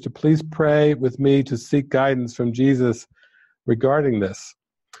messengers to please pray with me to seek guidance from Jesus regarding this.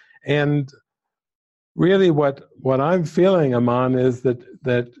 And really what I'm feeling, Aman, is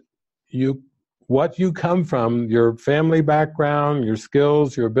that what you come from, your family background, your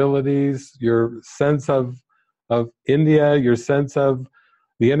skills, your abilities, your sense of India, your sense of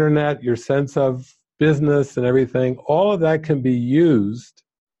the internet, your sense of business and everything, all of that can be used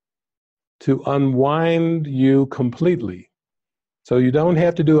to unwind you completely. So you don't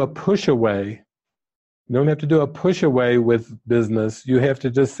have to do a push away. You don't have to do a push away with business. You have to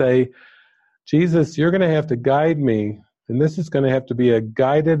just say, Jesus, you're going to have to guide me, and this is going to have to be a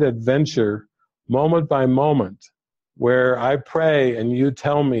guided adventure, moment by moment, where I pray and you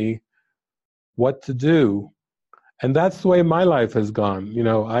tell me what to do. And that's the way my life has gone.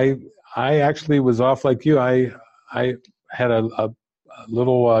 I actually was off like you. I had a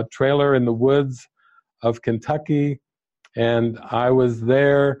little trailer in the woods of Kentucky, and I was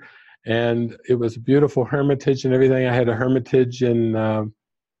there, and it was a beautiful hermitage and everything. I had a hermitage in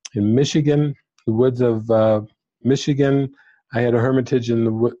Michigan, the woods of Michigan. I had a hermitage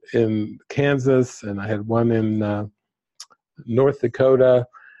in Kansas, and I had one in North Dakota.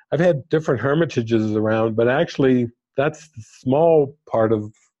 I've had different hermitages around, but actually that's the small part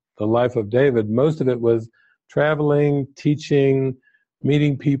of the life of David. Most of it was traveling, teaching,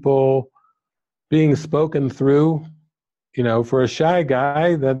 meeting people, being spoken through. For a shy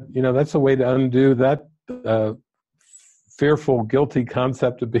guy, that's a way to undo that fearful, guilty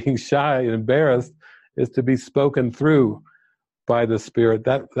concept of being shy and embarrassed, is to be spoken through by the Spirit.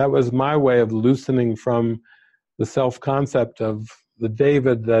 That was my way of loosening from the self-concept of the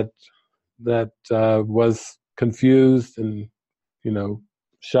David that was confused and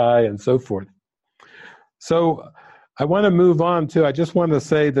shy and so forth. So I want to move on too. I just want to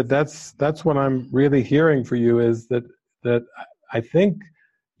say that's what I'm really hearing for you, is that I think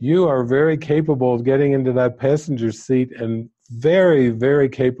you are very capable of getting into that passenger seat, and very, very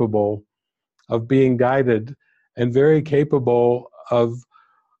capable of being guided, and very capable of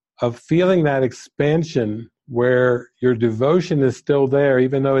feeling that expansion where your devotion is still there,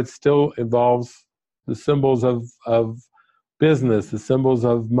 even though it still involves the symbols of business, the symbols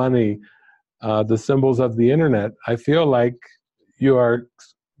of money, the symbols of the internet. I feel like you are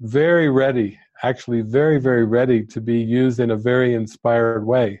very ready, actually very, very ready to be used in a very inspired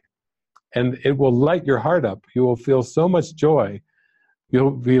way. And it will light your heart up. You will feel so much joy.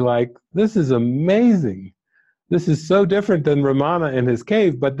 You'll be like, this is amazing. This is so different than Ramana in his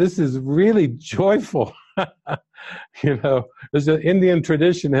cave, but this is really joyful. There's an Indian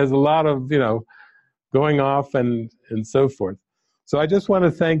tradition has a lot of, going off and so forth. So I just want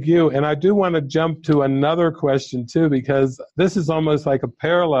to thank you. And I do want to jump to another question too, because this is almost like a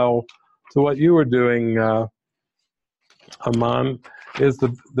parallel to what you were doing, Aman. Is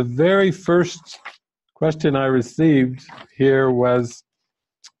the very first question I received here was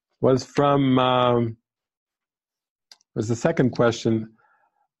from, was the second question,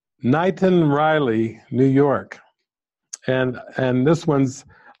 Knighton Riley, New York. And this one's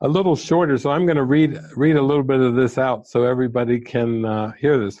a little shorter, so I'm going to read a little bit of this out so everybody can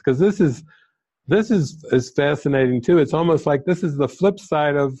hear this, because this is fascinating too. It's almost like this is the flip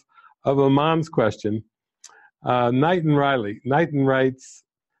side of Aman's question. Knighton Riley. Knighton writes,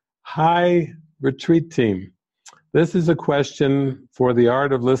 "Hi, retreat team. This is a question for the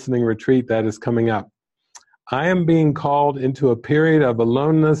Art of Listening retreat that is coming up. I am being called into a period of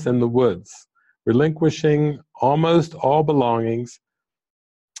aloneness in the woods, relinquishing almost all belongings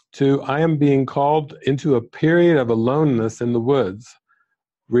to I am being called into a period of aloneness in the woods,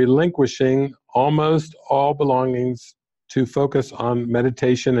 relinquishing almost all belongings to focus on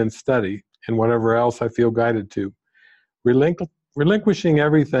meditation and study and whatever else I feel guided to. Relinquishing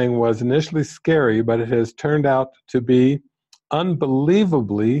everything was initially scary, but it has turned out to be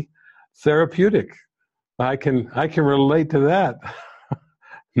unbelievably therapeutic." I can relate to that.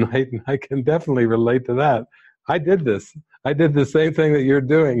 I can definitely relate to that. I did this. I did the same thing that you're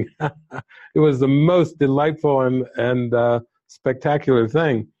doing. It was the most delightful and spectacular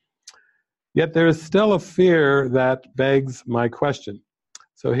thing. Yet there is still a fear that begs my question.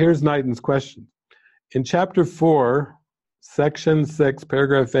 So here's Knighton's question. In chapter 4, section 6,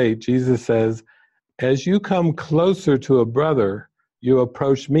 paragraph 8, Jesus says, "As you come closer to a brother, you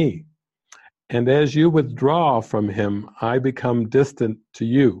approach me. And as you withdraw from him, I become distant to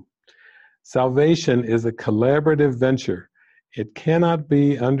you." Salvation is a collaborative venture. It cannot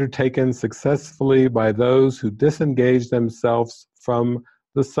be undertaken successfully by those who disengage themselves from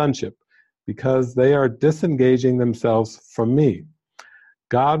the sonship, because they are disengaging themselves from me.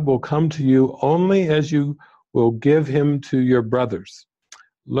 God will come to you only as you will give him to your brothers.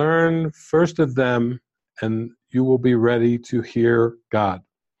 Learn first of them, and you will be ready to hear God.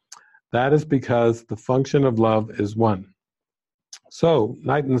 That is because the function of love is one. So,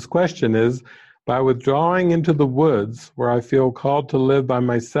 Knighton's question is, by withdrawing into the woods where I feel called to live by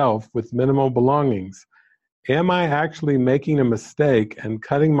myself with minimal belongings, am I actually making a mistake and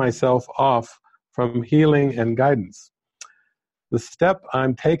cutting myself off from healing and guidance? The step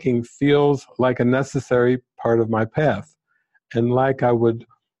I'm taking feels like a necessary part of my path, and like I would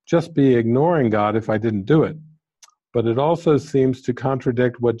just be ignoring God if I didn't do it. But it also seems to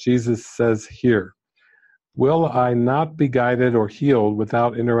contradict what Jesus says here. Will I not be guided or healed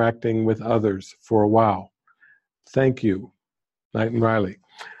without interacting with others for a while? Thank you, Knighton Riley.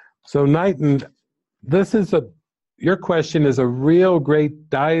 So Knighton, your question is a real great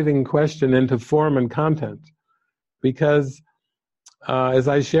diving question into form and content, because as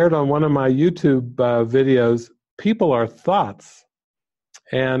I shared on one of my YouTube videos, people are thoughts,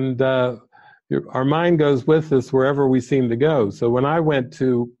 and our mind goes with us wherever we seem to go. So when I went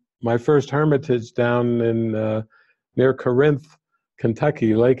to my first hermitage down in near Corinth,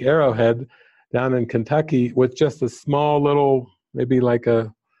 Kentucky, Lake Arrowhead, down in Kentucky, with just a small little, maybe like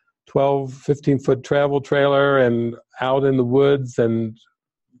a 12, 15-foot travel trailer, and out in the woods, and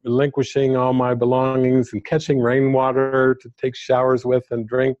relinquishing all my belongings and catching rainwater to take showers with and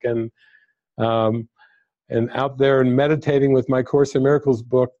drink, and out there and meditating with my Course in Miracles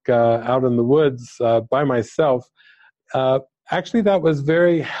book out in the woods by myself. Actually, that was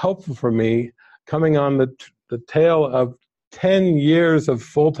very helpful for me, coming on the tail of 10 years of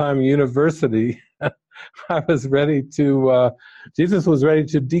full-time university. I was ready to, Jesus was ready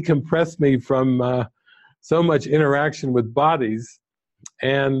to decompress me from so much interaction with bodies,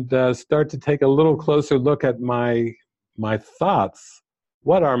 and start to take a little closer look at my thoughts.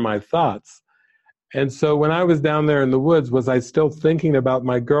 What are my thoughts? And so when I was down there in the woods, was I still thinking about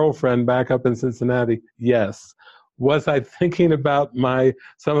my girlfriend back up in Cincinnati? Yes. Was I thinking about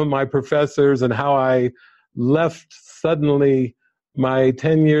some of my professors and how I left suddenly my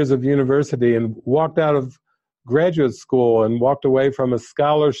 10 years of university and walked out of graduate school and walked away from a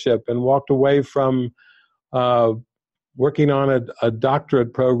scholarship and walked away from working on a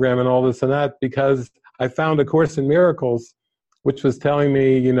doctorate program and all this and that, because I found A Course in Miracles, which was telling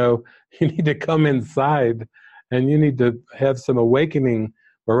me, you need to come inside and you need to have some awakening,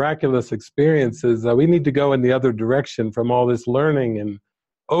 miraculous experiences. We need to go in the other direction from all this learning and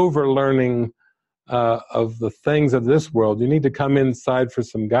over-learning of the things of this world. You need to come inside for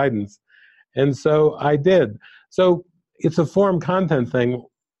some guidance. And so I did. So it's a form content thing.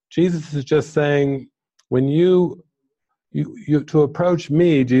 Jesus is just saying, when you to approach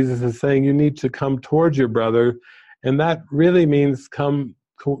me, Jesus is saying you need to come towards your brother, and that really means come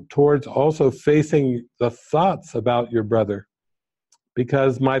towards also facing the thoughts about your brother,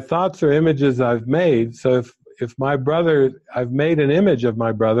 because my thoughts are images I've made. So if my brother, I've made an image of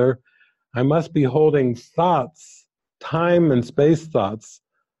my brother, I must be holding thoughts, time and space thoughts,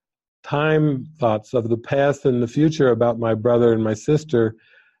 time thoughts of the past and the future about my brother and my sister,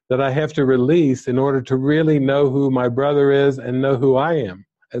 that I have to release in order to really know who my brother is and know who I am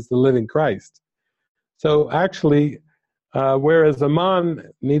as the living Christ. So actually, whereas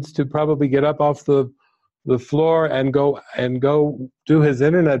Aman needs to probably get up off the floor and go do his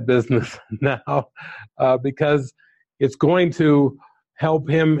internet business now, because it's going to help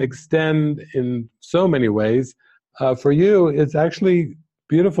him extend in so many ways. For you, it's actually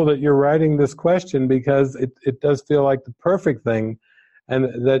beautiful that you're writing this question, because it does feel like the perfect thing.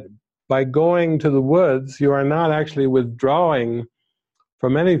 And that by going to the woods, you are not actually withdrawing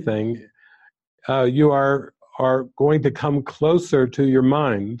from anything. You are going to come closer to your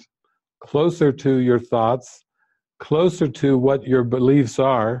mind, closer to your thoughts, closer to what your beliefs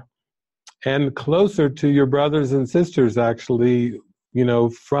are, and closer to your brothers and sisters, actually,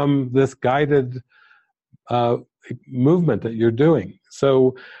 from this guided movement that you're doing.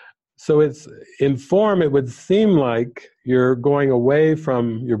 So it's, in form, it would seem like you're going away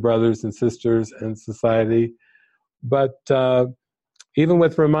from your brothers and sisters and society. But even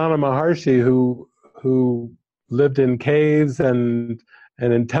with Ramana Maharshi, who lived in caves and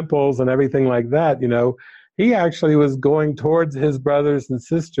and in temples and everything like that, he actually was going towards his brothers and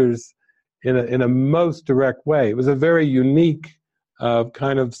sisters in a most direct way. It was a very unique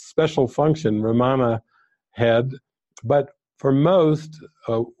kind of special function Ramana had. But for most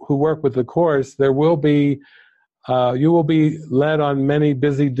who work with the Course, you will be led on many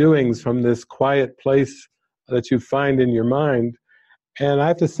busy doings from this quiet place that you find in your mind. And I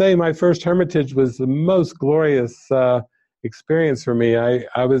have to say, my first hermitage was the most glorious experience for me.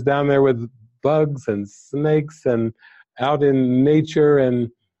 I was down there with bugs and snakes and out in nature and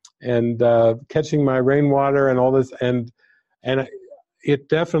catching my rainwater and all this, and it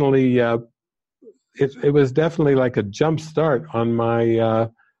definitely it was definitely like a jump start on my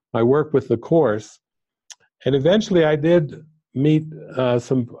my work with the Course. And eventually I did meet a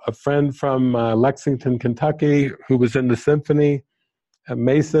friend from Lexington, Kentucky, who was in the symphony,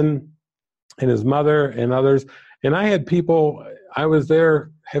 Mason and his mother and others. And I had people, I was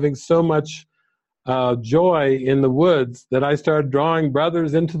there having so much joy in the woods that I started drawing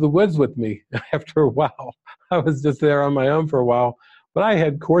brothers into the woods with me after a while. I was just there on my own for a while. But I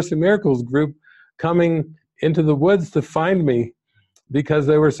had Course in Miracles group coming into the woods to find me because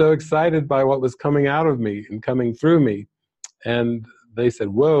they were so excited by what was coming out of me and coming through me. And they said,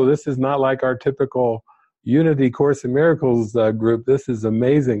 whoa, this is not like our typical Unity Course in Miracles group. This is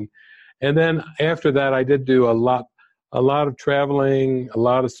amazing. And then after that, I did do a lot of traveling, a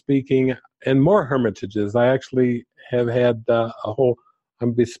lot of speaking, and more hermitages. I actually have had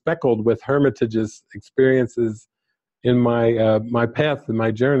I'm bespeckled with hermitages experiences in my path and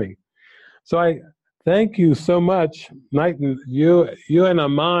my journey. So I thank you so much, Knighton. You and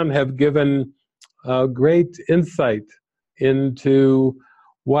Aman have given great insight into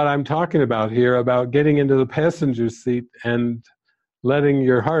what I'm talking about here, about getting into the passenger seat and letting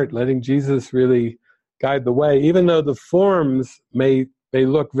your heart, letting Jesus really guide the way. Even though the forms may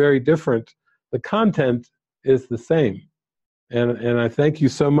look very different, the content is the same. And I thank you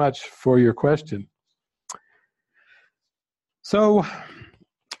so much for your question. So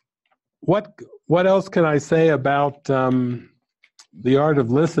what else can I say about the art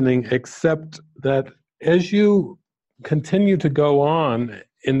of listening, except that as you continue to go on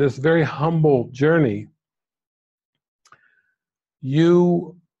in this very humble journey,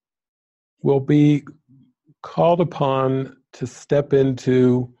 you will be called upon to step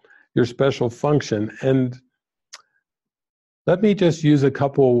into your special function. And let me just use a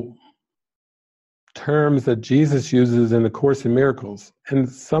couple terms that Jesus uses in the Course in Miracles. And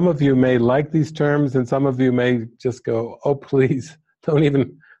some of you may like these terms, and some of you may just go, oh, please, don't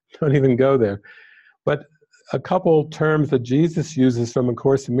even go there. But a couple terms that Jesus uses from A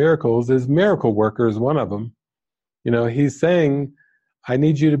Course in Miracles is miracle worker is one of them. He's saying, I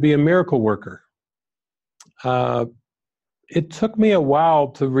need you to be a miracle worker. It took me a while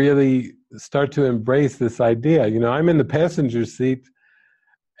to really start to embrace this idea. I'm in the passenger seat,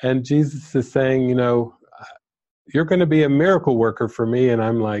 and Jesus is saying, you're going to be a miracle worker for me. And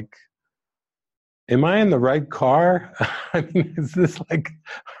I'm like, am I in the right car? I mean, is this like,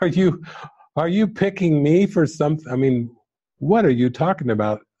 are you picking me for something? I mean, what are you talking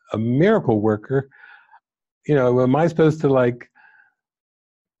about? A miracle worker? Am I supposed to like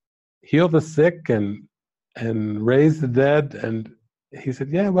heal the sick and raise the dead? And he said,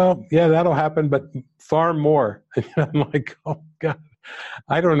 yeah, that'll happen, but far more. And I'm like, oh God,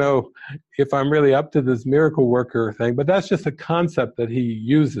 I don't know if I'm really up to this miracle worker thing, but that's just a concept that he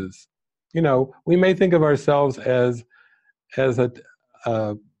uses. We may think of ourselves as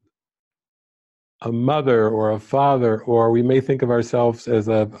a mother or a father, or we may think of ourselves as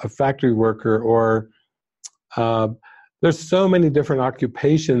a factory worker, or there's so many different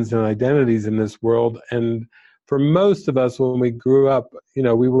occupations and identities in this world. And for most of us, when we grew up,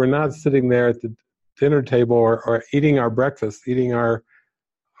 we were not sitting there at the dinner table or eating our breakfast, eating our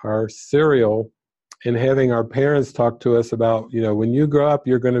cereal, and having our parents talk to us about, when you grow up,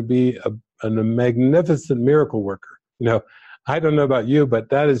 you're going to be a magnificent miracle worker. I don't know about you, but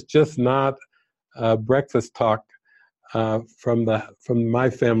that is just not breakfast talk from my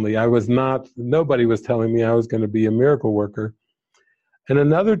family. Nobody was telling me I was going to be a miracle worker. And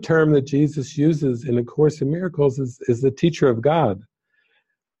another term that Jesus uses in A Course in Miracles is the teacher of God.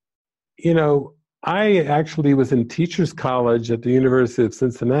 I actually was in teachers college at the University of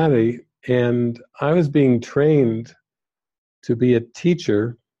Cincinnati, and I was being trained to be a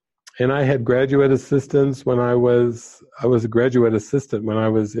teacher. And I had graduate assistants when I was a graduate assistant when I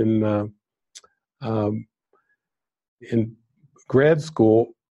was in grad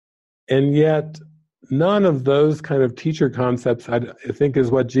school. And yet none of those kind of teacher concepts, I think, is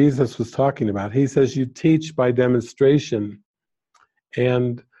what Jesus was talking about. He says you teach by demonstration.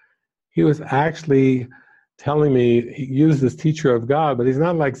 And he was actually telling me, he used this teacher of God, but he's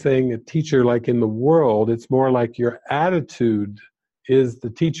not like saying a teacher like in the world. It's more like your attitude is the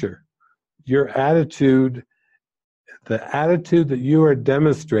teacher. Your attitude, the attitude that you are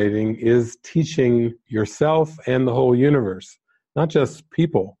demonstrating is teaching yourself and the whole universe, not just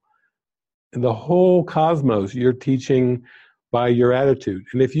people. The whole cosmos you're teaching by your attitude.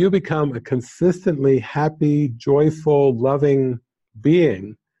 And if you become a consistently happy, joyful, loving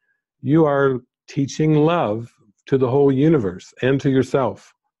being, you are teaching love to the whole universe and to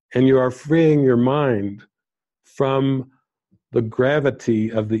yourself. And you are freeing your mind from the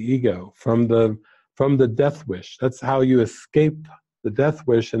gravity of the ego, from the death wish. That's how you escape the death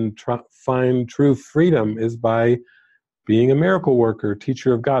wish and find true freedom, is by being a miracle worker,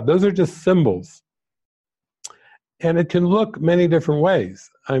 teacher of God. Those are just symbols. And it can look many different ways.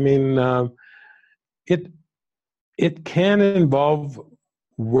 I mean, it can involve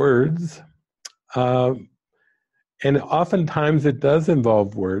words, and oftentimes it does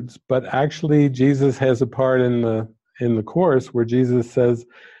involve words, but actually Jesus has a part in the Course where Jesus says,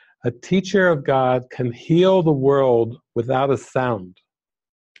 a teacher of God can heal the world without a sound.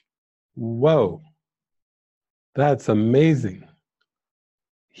 Whoa. That's amazing.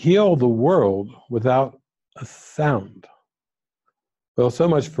 Heal the world without a sound. Well, so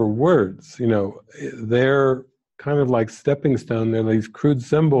much for words. They're kind of like stepping stone. They're these crude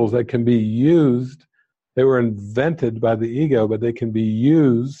symbols that can be used. They were invented by the ego, but they can be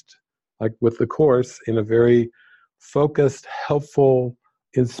used, like with the Course, in a very focused, helpful,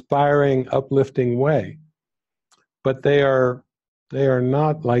 inspiring, uplifting way. But they are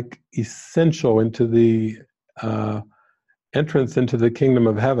not like essential into the entrance into the kingdom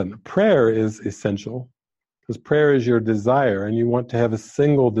of heaven. Prayer is essential, because prayer is your desire, and you want to have a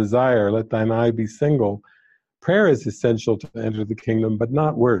single desire. Let thine eye be single. Prayer is essential to enter the kingdom, but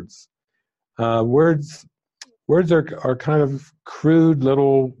not words. Words are kind of crude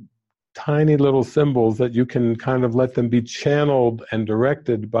little, tiny little symbols that you can kind of let them be channeled and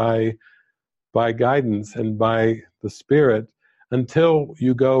directed by guidance and by the Spirit, until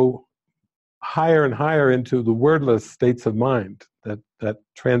you go higher and higher into the wordless states of mind that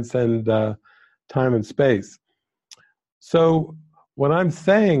transcend time and space. So what I'm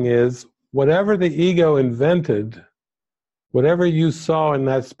saying is, whatever the ego invented, whatever you saw in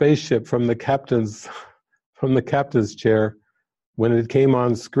that spaceship from the captain's chair when it came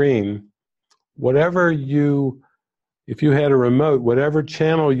on screen, if you had a remote, whatever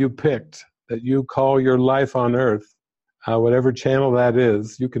channel you picked that you call your life on earth, whatever channel that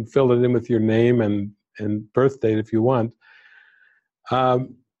is, you can fill it in with your name and birth date if you want.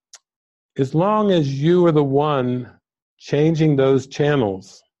 As long as you are the one changing those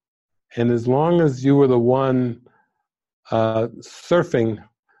channels, and as long as you were the one surfing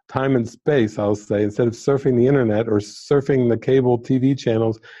time and space, I'll say, instead of surfing the internet or surfing the cable TV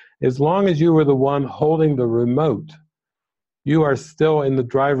channels, as long as you were the one holding the remote, you are still in the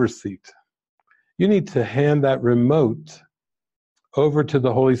driver's seat. You need to hand that remote over to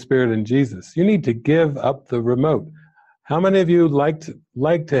the Holy Spirit and Jesus. You need to give up the remote. How many of you like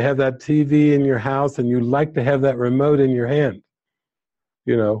to have that TV in your house, and you like to have that remote in your hand?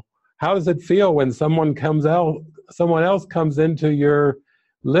 How does it feel when someone else comes into your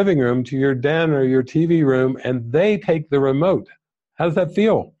living room, to your den or your TV room, and they take the remote? How does that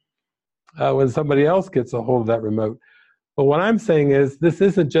feel when somebody else gets a hold of that remote? But what I'm saying is, this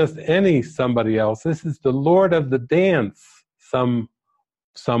isn't just any somebody else. This is the Lord of the dance,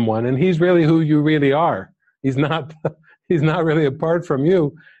 someone, and he's really who you really are. He's not really apart from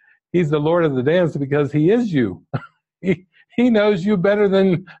you. He's the Lord of the dance because he is you. He knows you better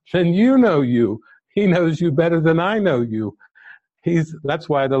than you know you. He knows you better than I know you. That's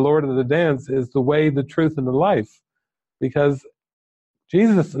why the Lord of the dance is the way, the truth, and the life, because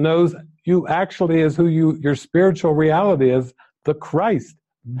Jesus knows you actually as who your spiritual reality is, the Christ,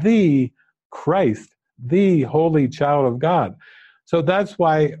 the holy child of God. So that's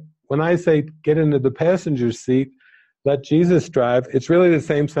why when I say get into the passenger seat, let Jesus drive, it's really the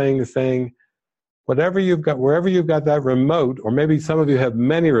same thing as saying, wherever you've got that remote, or maybe some of you have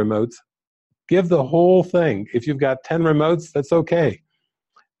many remotes, give the whole thing. If you've got 10 remotes, that's okay.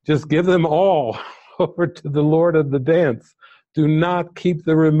 Just give them all over to the Lord of the dance. Do not keep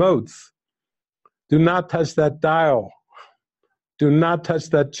the remotes. Do not touch that dial. Do not touch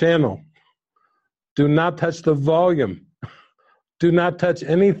that channel. Do not touch the volume. Do not touch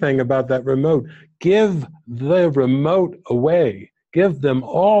anything about that remote. Give the remote away. Give them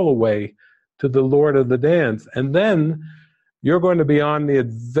all away to the Lord of the dance. And then you're going to be on the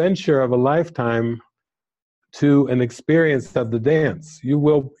adventure of a lifetime to an experience of the dance.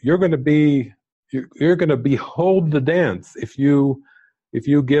 You're going to behold the dance if you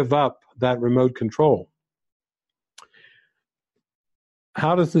give up that remote control.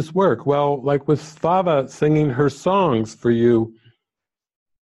 How does this work? Well, like with Svava singing her songs for you,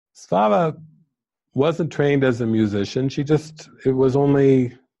 Svava wasn't trained as a musician. It was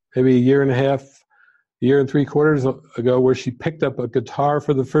only maybe a year and a half, year and 3/4 ago where she picked up a guitar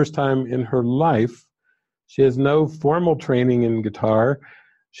for the first time in her life. She has no formal training in guitar.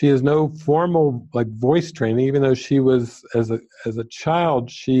 She has no formal voice training, even though she was, as a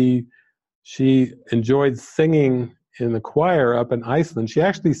child, she enjoyed singing in the choir up in Iceland. She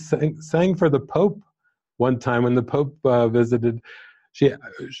actually sang for the Pope one time when the Pope visited.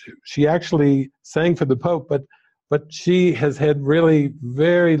 She actually sang for the Pope, but she has had really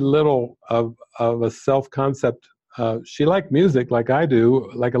very little of a self-concept. She liked music like I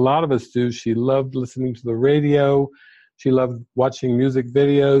do, like a lot of us do. She loved listening to the radio. She loved watching music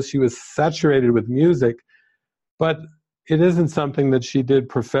videos. She was saturated with music, but it isn't something that she did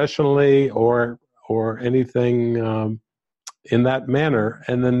professionally or anything in that manner.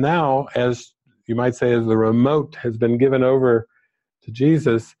 And then now, as you might say, as the remote has been given over to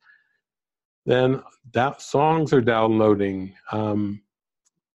Jesus, then songs are downloading.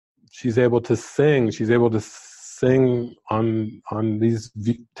 She's able to sing. She's able to sing on these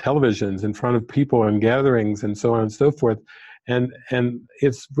televisions in front of people and gatherings and so on and so forth. And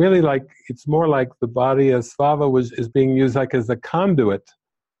it's really it's more like the body of Svava is being used as a conduit,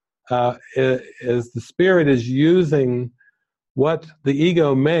 as the spirit is using what the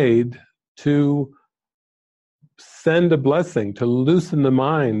ego made to send a blessing, to loosen the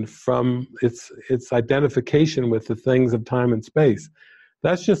mind from its identification with the things of time and space.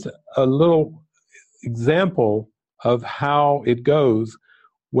 That's just a little example of how it goes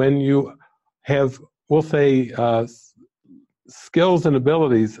when you have, we'll say, skills and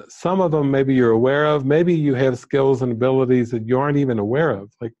abilities. Some of them maybe you're aware of. Maybe you have skills and abilities that you aren't even aware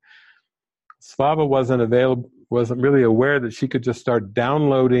of. Like Svava wasn't really aware that she could just start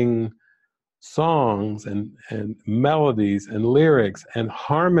downloading songs and melodies and lyrics and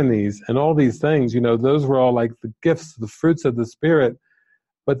harmonies and all these things. Those were all like the gifts, the fruits of the spirit,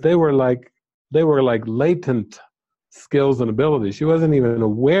 but they were like latent skills and abilities. She wasn't even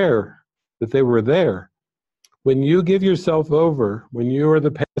aware that they were there. When you give yourself over, when you are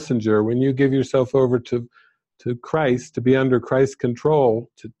the passenger, when you give yourself over to Christ, to be under Christ's control,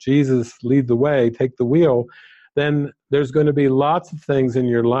 to Jesus lead the way, take the wheel, then there's going to be lots of things in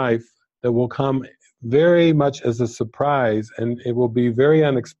your life that will come very much as a surprise, and it will be very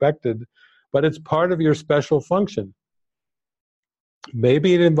unexpected, but it's part of your special function.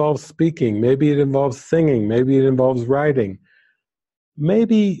 Maybe it involves speaking, maybe it involves singing, maybe it involves writing,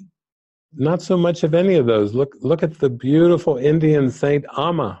 maybe not so much of any of those. Look at the beautiful Indian Saint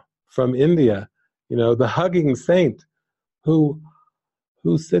Amma from India, the hugging saint who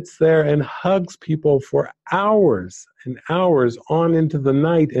sits there and hugs people for hours and hours on into the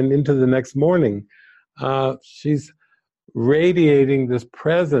night and into the next morning. She's radiating this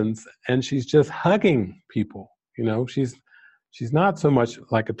presence, and she's just hugging people. She's not so much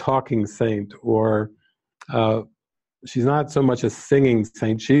like a talking saint, or she's not so much a singing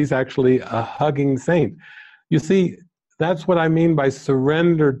saint. She's actually a hugging saint. You see, that's what I mean by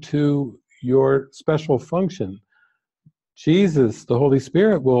surrender to your special function. Jesus, the Holy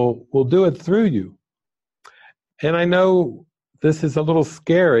Spirit, will do it through you. And I know this is a little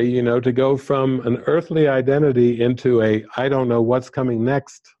scary, to go from an earthly identity into a I don't know what's coming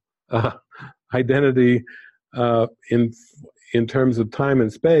next identity in terms of time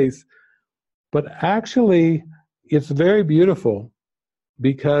and space. But actually, it's very beautiful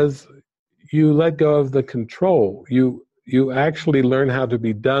because you let go of the control. You actually learn how to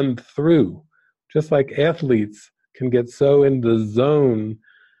be done through, just like athletes can get so in the zone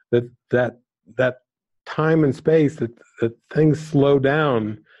that time and space that things slow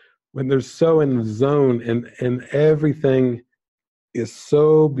down when they're so in the zone, and everything is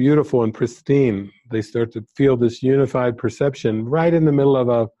so beautiful and pristine. They start to feel this unified perception right in the middle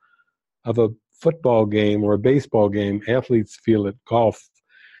of a football game or a baseball game. Athletes feel it, golf,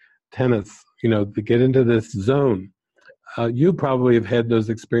 tennis, they get into this zone. You probably have had those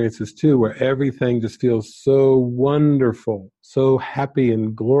experiences too, where everything just feels so wonderful, so happy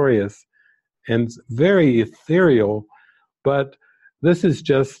and glorious, and very ethereal. But this is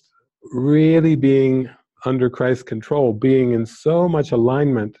just really being under Christ's control, being in so much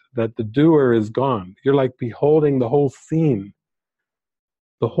alignment that the doer is gone. You're like beholding the whole scene.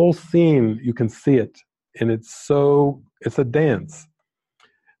 The whole scene, you can see it, and it's a dance.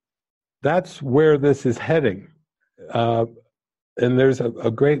 that's where this is heading. And there's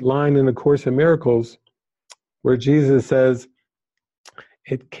a great line in the Course in Miracles where Jesus says,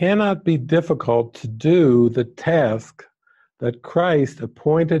 it cannot be difficult to do the task that Christ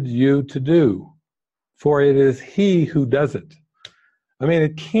appointed you to do, for it is He who does it. I mean,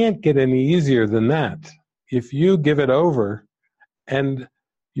 it can't get any easier than that. If you give it over and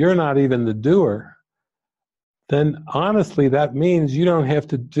you're not even the doer, then honestly, that means you don't have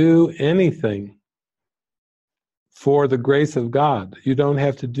to do anything for the grace of God. You don't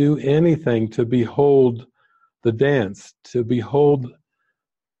have to do anything to behold the dance, to behold.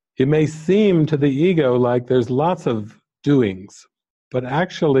 It may seem to the ego like there's lots of doings, but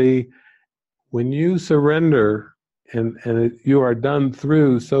actually, when you surrender and you are done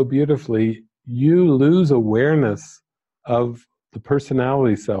through so beautifully, you lose awareness of the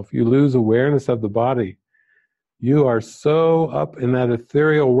personality self. You lose awareness of the body. You are so up in that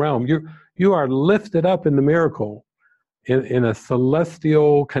ethereal realm. You are lifted up in the miracle in a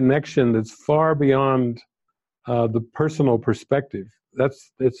celestial connection that's far beyond the personal perspective.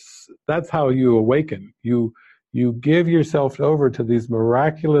 That's how you awaken. You give yourself over to these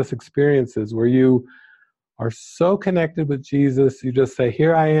miraculous experiences where you are so connected with Jesus. You just say,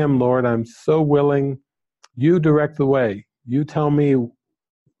 here I am, Lord, I'm so willing. You direct the way. You tell me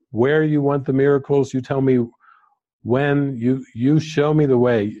where you want the miracles. You tell me when. You show me the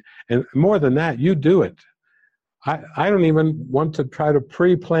way. And more than that, you do it. I don't even want to try to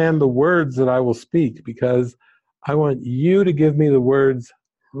pre-plan the words that I will speak, because I want you to give me the words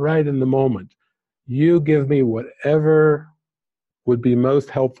right in the moment. You give me whatever would be most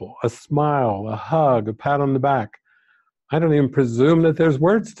helpful. A smile, a hug, a pat on the back. I don't even presume that there's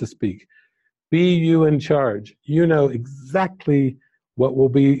words to speak. Be you in charge. You know exactly what will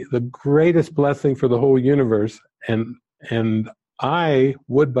be the greatest blessing for the whole universe, and I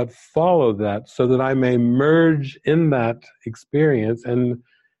would but follow that so that I may merge in that experience and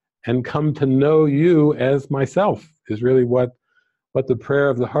come to know you as myself, is really what the prayer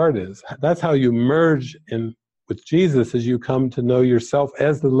of the heart is. That's how you merge in with Jesus, as you come to know yourself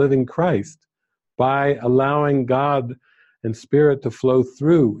as the living Christ, by allowing God and Spirit to flow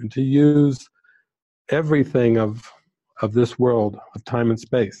through and to use everything of this world, of time and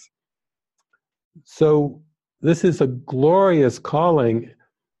space. So this is a glorious calling.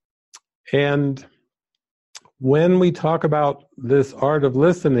 And when we talk about this art of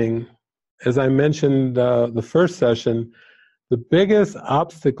listening, as I mentioned the first session, the biggest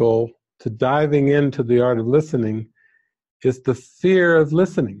obstacle to diving into the art of listening is the fear of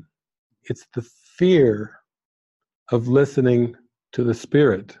listening. It's the fear of listening to the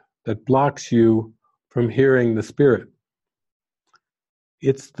Spirit that blocks you from hearing the Spirit.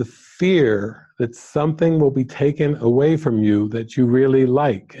 It's the fear that something will be taken away from you that you really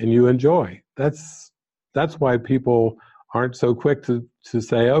like and you enjoy. That's why people aren't so quick to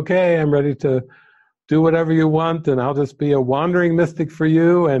say, okay, I'm ready to do whatever you want, and I'll just be a wandering mystic for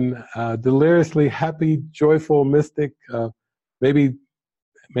you, and deliriously happy, joyful mystic. Maybe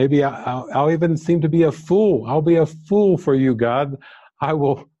I'll even seem to be a fool. I'll be a fool for you, God. I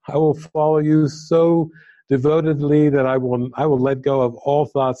will follow you so devotedly that I will let go of all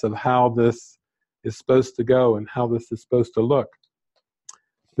thoughts of how this is supposed to go and how this is supposed to look.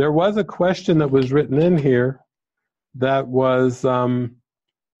 There was a question that was written in here that was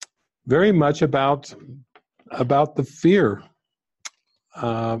very much about the fear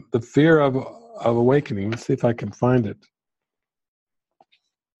of awakening. Let's see if I can find it.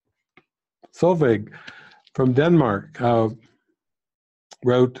 Solveig from Denmark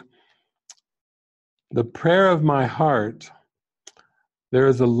wrote, "The prayer of my heart, there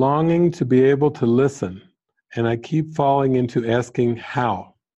is a longing to be able to listen, and I keep falling into asking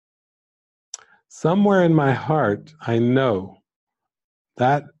how. Somewhere in my heart, I know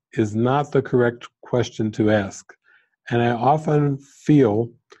that is not the correct question to ask, and I often feel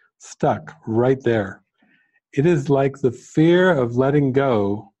stuck right there. It is like the fear of letting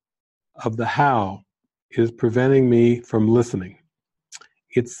go of the how is preventing me from listening.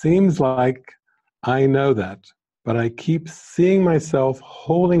 It seems like I know that, but I keep seeing myself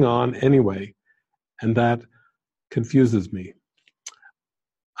holding on anyway, and that confuses me.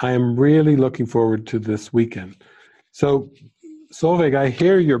 I am really looking forward to this weekend." So, Solveig, I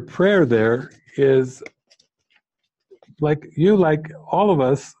hear your prayer there is like all of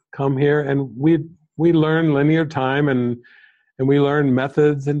us come here and we learn linear time and we learn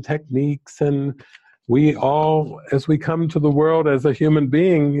methods and techniques, and we all, as we come to the world as a human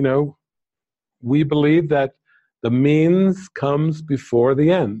being, we believe that the means comes before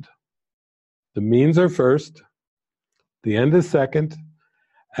the end. The means are first, the end is second,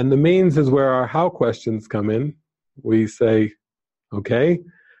 And the means is where our how questions come in. We say, okay,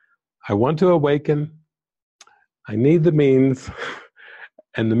 I want to awaken. I need the means.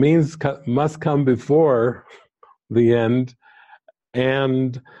 And the means must come before the end.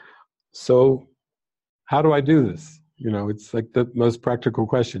 And so how do I do this? It's like the most practical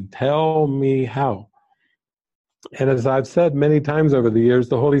question. Tell me how. And as I've said many times over the years,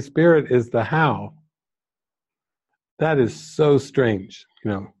 the Holy Spirit is the how. That is so strange.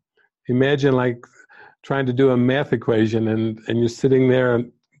 Imagine like trying to do a math equation and you're sitting there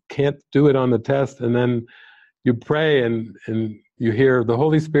and can't do it on the test, and then you pray and you hear the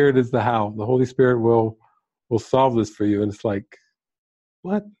Holy Spirit is the how. The Holy Spirit will solve this for you. And it's like,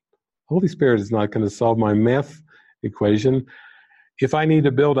 what? The Holy Spirit is not going to solve my math equation. If I need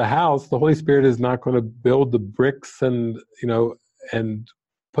to build a house, the Holy Spirit is not going to build the bricks and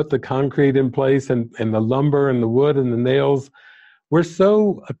put the concrete in place and the lumber and the wood and the nails. We're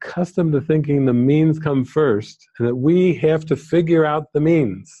so accustomed to thinking the means come first, and that we have to figure out the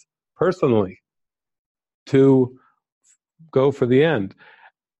means personally to go for the end.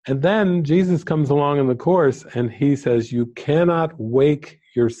 And then Jesus comes along in the Course and he says, you cannot wake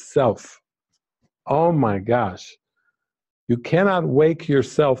yourself. Oh my gosh. You cannot wake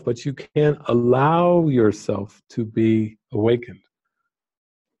yourself, but you can allow yourself to be awakened.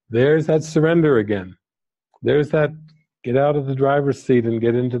 There's that surrender again. There's that get out of the driver's seat and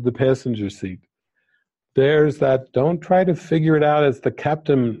get into the passenger seat. There's that don't try to figure it out as the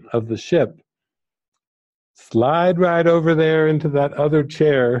captain of the ship. Slide right over there into that other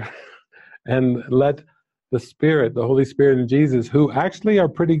chair and let the Spirit, the Holy Spirit and Jesus, who actually are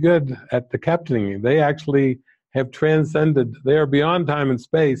pretty good at the captaining. They actually have transcended. They are beyond time and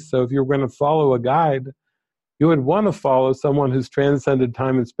space. So if you're going to follow a guide, you would want to follow someone who's transcended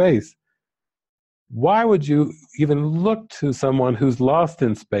time and space. Why would you even look to someone who's lost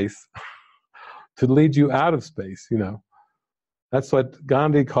in space to lead you out of space? That's what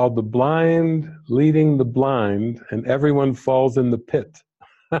Gandhi called the blind leading the blind, and everyone falls in the pit.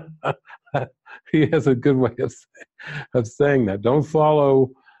 He has a good way of saying that. Don't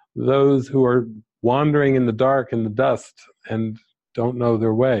follow those who are wandering in the dark and the dust and don't know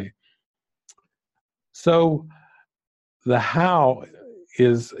their way. So the how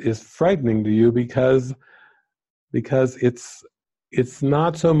is frightening to you because it's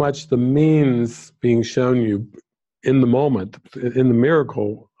not so much the means being shown you in the moment, in the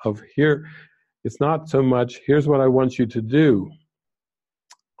miracle of here. It's not so much, here's what I want you to do,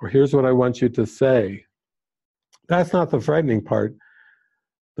 or here's what I want you to say. That's not the frightening part.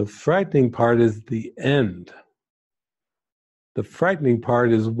 The frightening part is the end. The frightening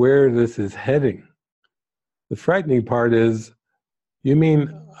part is where this is heading. The frightening part is, you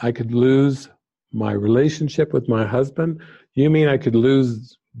mean I could lose my relationship with my husband? You mean I could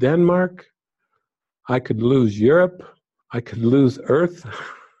lose Denmark? I could lose Europe? I could lose Earth?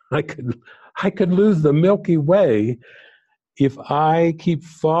 I could lose the Milky Way if I keep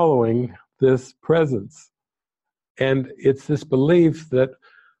following this presence. And it's this belief that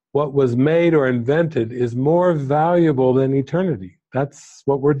what was made or invented is more valuable than eternity. That's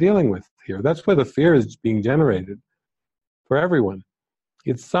what we're dealing with here. That's where the fear is being generated for everyone.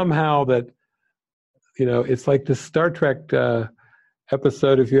 It's somehow that, it's like the Star Trek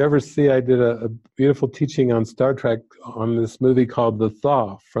episode. If you ever see, I did a beautiful teaching on Star Trek on this movie called The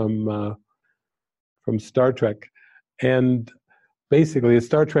Thaw from Star Trek. And basically it's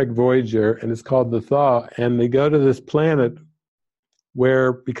Star Trek Voyager, and it's called The Thaw. And they go to this planet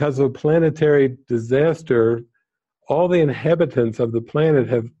where, because of a planetary disaster, all the inhabitants of the planet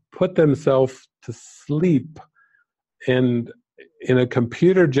have put themselves to sleep and in a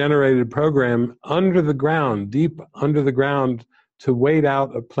computer-generated program under the ground, deep under the ground, to wait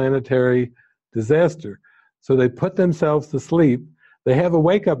out a planetary disaster. So they put themselves to sleep. They have a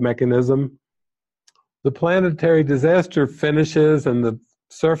wake-up mechanism. The planetary disaster finishes and the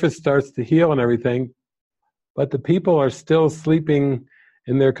surface starts to heal and everything, but the people are still sleeping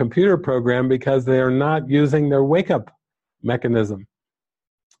in their computer program because they are not using their wake-up mechanism.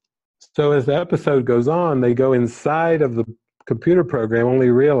 So as the episode goes on, they go inside of the computer program, only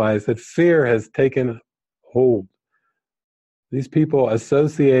realize that fear has taken hold. These people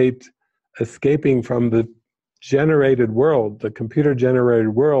associate escaping from the generated world, the computer-generated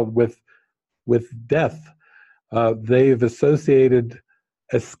world, with death. They've associated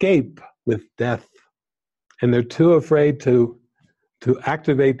escape with death, and they're too afraid to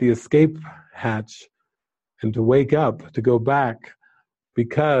activate the escape hatch and to wake up, to go back,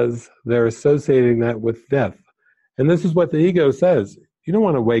 because they're associating that with death. And this is what the ego says. You don't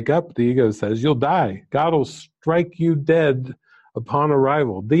want to wake up, the ego says. You'll die. God will strike you dead upon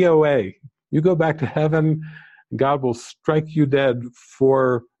arrival, DOA. You go back to heaven, God will strike you dead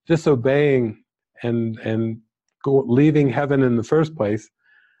for disobeying and leaving heaven in the first place.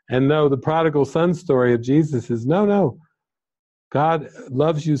 And no, the prodigal son story of Jesus is no. God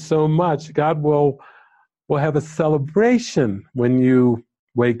loves you so much. God will have a celebration when you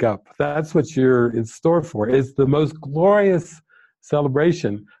wake up. That's what you're in store for. It's the most glorious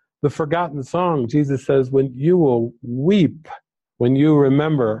celebration. The forgotten song, Jesus says, when you will weep, when you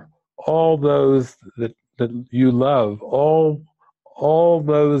remember all those that you love, all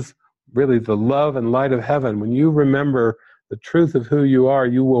those, really the love and light of heaven, when you remember the truth of who you are,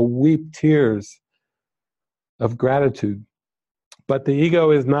 you will weep tears of gratitude. But the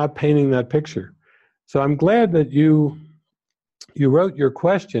ego is not painting that picture. So I'm glad that you wrote your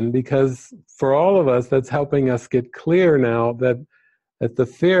question, because for all of us, that's helping us get clear now that the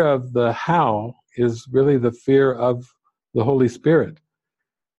fear of the how is really the fear of the Holy Spirit.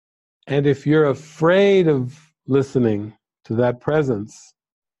 And if you're afraid of listening to that presence,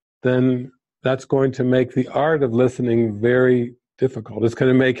 then that's going to make the art of listening very difficult. It's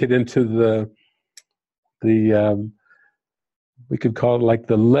going to make it into the we could call it like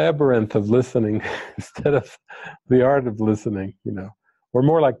the labyrinth of listening instead of the art of listening, or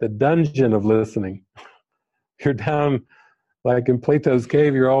more like the dungeon of listening. You're down, like in Plato's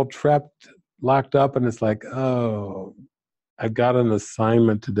cave, you're all trapped, locked up, and it's like, oh, I've got an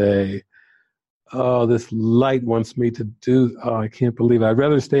assignment today. Oh, this light wants me to do, I can't believe it. I'd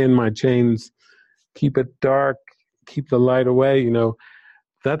rather stay in my chains, keep it dark, keep the light away,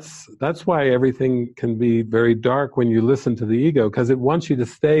 That's why everything can be very dark when you listen to the ego, because it wants you to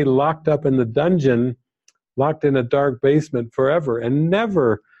stay locked up in the dungeon, locked in a dark basement forever, and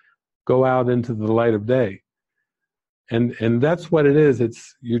never go out into the light of day. And that's what it is.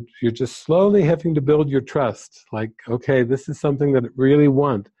 It's you're just slowly having to build your trust. Like, okay, this is something that I really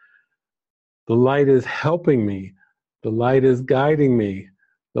want. The light is helping me. The light is guiding me.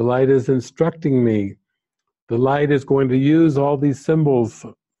 The light is instructing me. The light is going to use all these symbols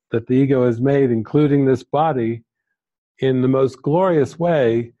that the ego has made, including this body, in the most glorious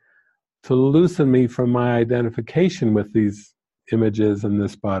way to loosen me from my identification with these images and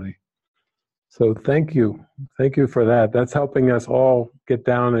this body. So thank you. Thank you for that. That's helping us all get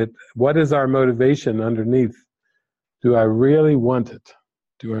down at what is our motivation underneath. Do I really want it?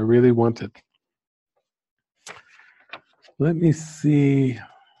 Do I really want it? Let me see.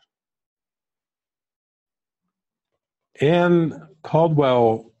 Anne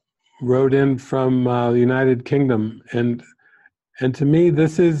Caldwell wrote in from the United Kingdom, and to me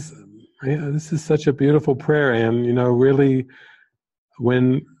this is such a beautiful prayer. And really,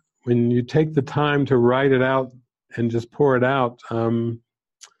 when you take the time to write it out and just pour it out,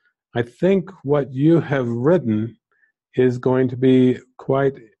 I think what you have written is going to be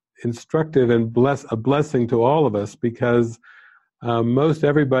quite instructive and a blessing to all of us, because most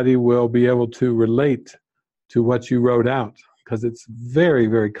everybody will be able to relate to what you wrote out, because it's very,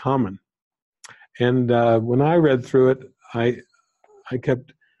 very common. And when I read through it, I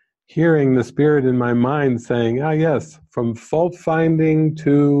kept hearing the Spirit in my mind saying, yes, from fault-finding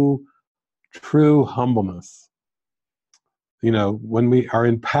to true humbleness. When we are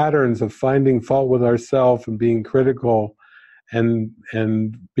in patterns of finding fault with ourselves and being critical and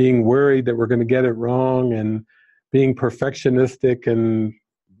being worried that we're going to get it wrong, and being perfectionistic and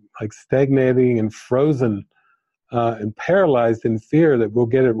like stagnating and frozen and paralyzed in fear that we'll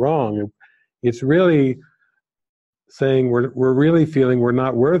get it wrong. It's really saying we're really feeling we're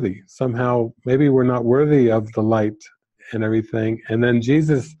not worthy. Somehow, maybe we're not worthy of the light and everything. And then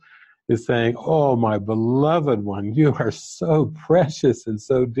Jesus is saying, oh, my beloved one, you are so precious and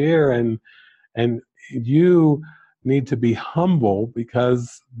so dear, and you need to be humble,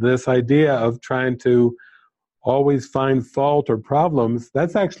 because this idea of trying to always find fault or problems,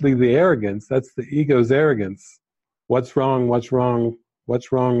 that's actually the arrogance. That's the ego's arrogance. What's wrong? What's wrong?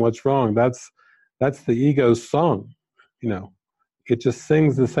 What's wrong? What's wrong? That's the ego's song. It just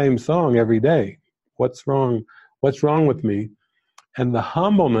sings the same song every day. What's wrong? What's wrong with me? And the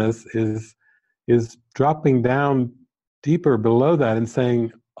humbleness is dropping down deeper below that and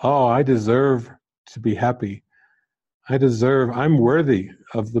saying, oh, I deserve to be happy. I'm worthy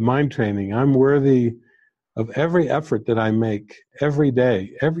of the mind training. I'm worthy of every effort that I make every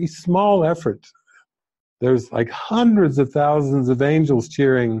day, every small effort. There's like hundreds of thousands of angels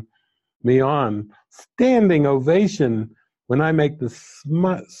cheering me on, standing ovation when I make the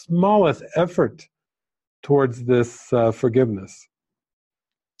smallest effort towards this forgiveness.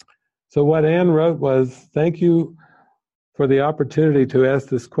 So what Anne wrote was, thank you for the opportunity to ask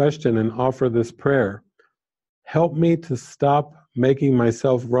this question and offer this prayer. Help me to stop making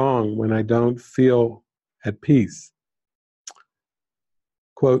myself wrong when I don't feel at peace.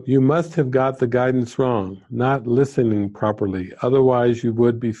 Quote, you must have got the guidance wrong, not listening properly. Otherwise, you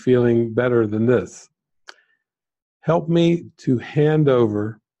would be feeling better than this. Help me to hand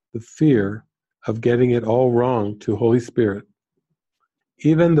over the fear of getting it all wrong to Holy Spirit.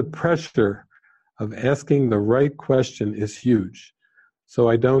 Even the pressure of asking the right question is huge, so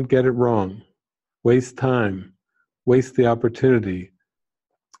I don't get it wrong, waste time, waste the opportunity,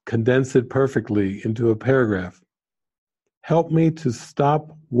 condense it perfectly into a paragraph. Help me to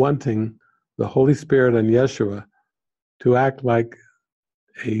stop wanting the Holy Spirit and Yeshua to act like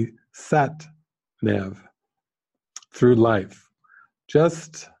a sat nav through life,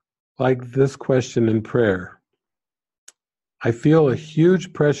 just like this question in prayer. I feel a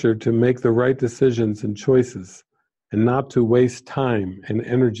huge pressure to make the right decisions and choices and not to waste time and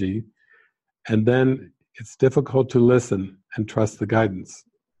energy, and then it's difficult to listen and trust the guidance.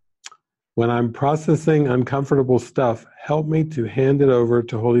 When I'm processing uncomfortable stuff, help me to hand it over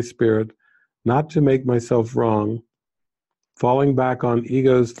to Holy Spirit, not to make myself wrong, falling back on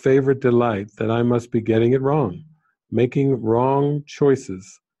ego's favorite delight that I must be getting it wrong, making wrong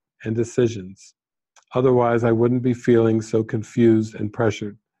choices and decisions. Otherwise, I wouldn't be feeling so confused and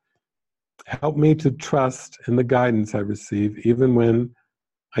pressured. Help me to trust in the guidance I receive, even when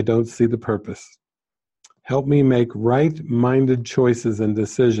I don't see the purpose. Help me make right-minded choices and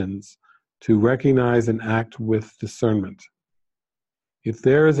decisions to recognize and act with discernment. If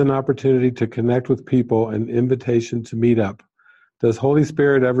there is an opportunity to connect with people, an invitation to meet up, does Holy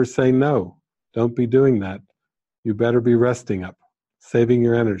Spirit ever say, no, don't be doing that? You better be resting up, saving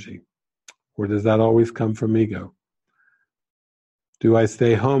your energy. Or does that always come from ego? Do I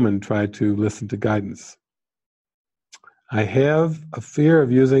stay home and try to listen to guidance? I have a fear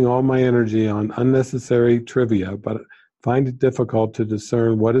of using all my energy on unnecessary trivia, but find it difficult to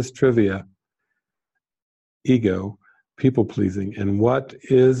discern what is trivia, ego, people-pleasing, and what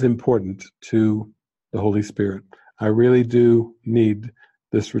is important to the Holy Spirit. I really do need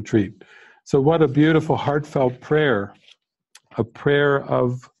this retreat. So what a beautiful, heartfelt prayer, a prayer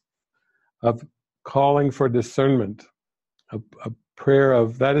of calling for discernment, a prayer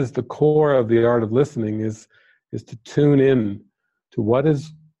of, that is the core of the art of listening, is to tune in to what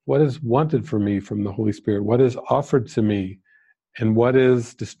is wanted for me from the Holy Spirit, what is offered to me, and what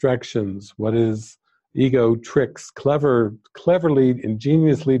is distractions, what is ego tricks, cleverly,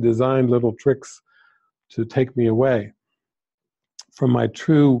 ingeniously designed little tricks to take me away from my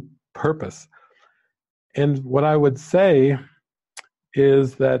true purpose. And what I would say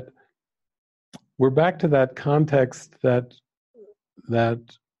is that we're back to that context that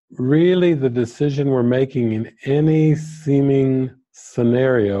really the decision we're making in any seeming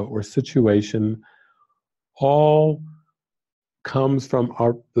scenario or situation all comes from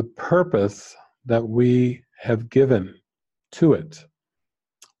the purpose that we have given to it.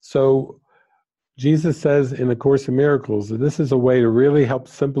 So Jesus says in A Course in Miracles that this is a way to really help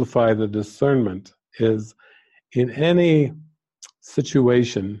simplify the discernment, is in any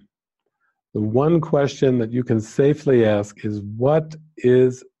situation, the one question that you can safely ask is, what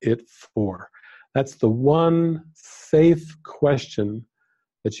is it for? That's the one safe question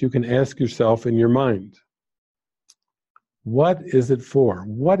that you can ask yourself in your mind. What is it for?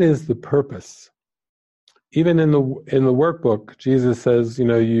 What is the purpose? Even in the workbook, Jesus says,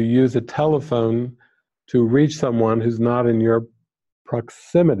 you use a telephone to reach someone who's not in your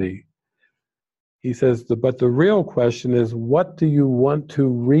proximity. He says, but the real question is, what do you want to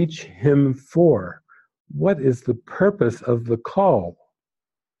reach him for? What is the purpose of the call?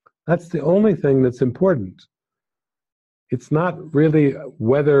 That's the only thing that's important. It's not really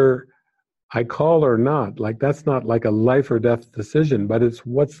whether I call or not. Like, that's not like a life or death decision, but it's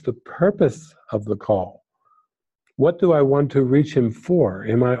what's the purpose of the call? What do I want to reach him for?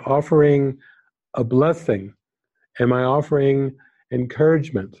 Am I offering a blessing? Am I offering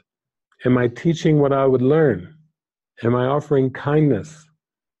encouragement? Am I teaching what I would learn? Am I offering kindness?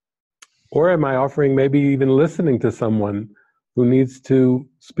 Or am I offering maybe even listening to someone who needs to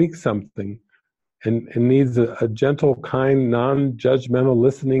speak something and needs a gentle, kind, non-judgmental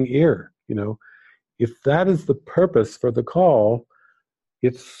listening ear? If that is the purpose for the call,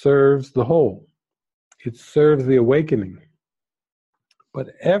 it serves the whole. It serves the awakening. But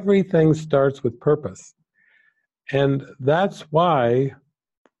everything starts with purpose. And that's why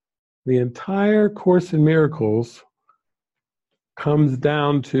the entire Course in Miracles comes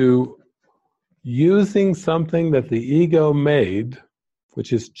down to using something that the ego made,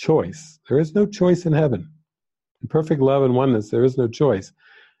 which is choice. There is no choice in heaven. In perfect love and oneness, there is no choice.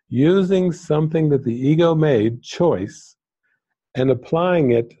 Using something that the ego made, choice, and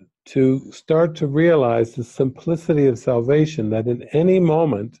applying it to start to realize the simplicity of salvation, that in any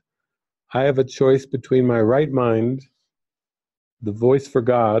moment I have a choice between my right mind, the voice for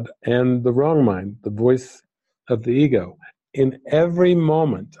God, and the wrong mind, the voice of the ego. In every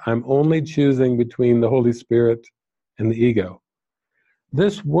moment, I'm only choosing between the Holy Spirit and the ego.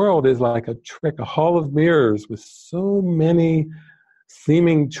 This world is like a trick, a hall of mirrors with so many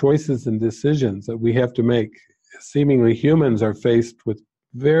seeming choices and decisions that we have to make. Seemingly humans are faced with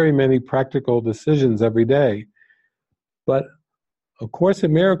very many practical decisions every day. But A Course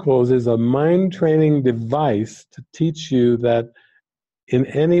in Miracles is a mind training device to teach you that in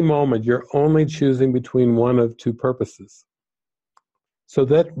any moment you're only choosing between one of two purposes. So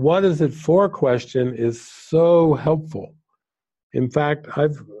that what is it for question is so helpful. In fact,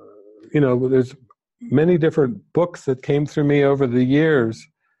 there's many different books that came through me over the years,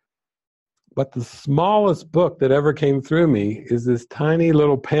 but the smallest book that ever came through me is this tiny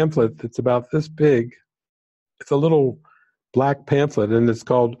little pamphlet that's about this big. It's a little black pamphlet, and it's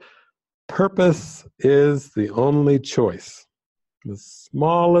called Purpose is the Only Choice. The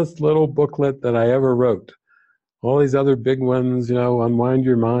smallest little booklet that I ever wrote. All these other big ones, Unwind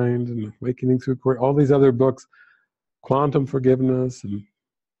Your Mind and Awakening Through Course, all these other books, Quantum Forgiveness, and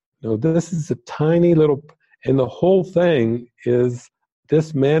this is a tiny little, and the whole thing is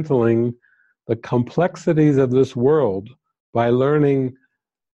dismantling the complexities of this world by learning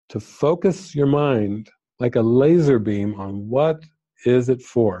to focus your mind like a laser beam on what is it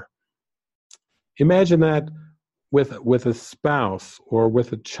for. Imagine that with a spouse, or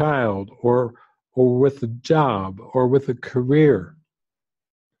with a child, or with a job, or with a career,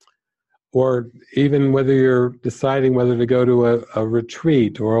 or even whether you're deciding whether to go to a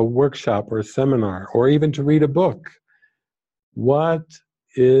retreat or a workshop or a seminar, or even to read a book. What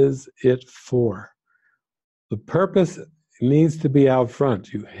is it for? The purpose needs to be out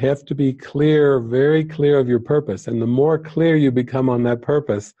front. You have to be clear, very clear of your purpose. And the more clear you become on that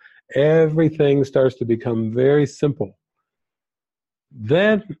purpose, everything starts to become very simple.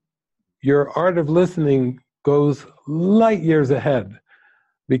 Then your art of listening goes light years ahead,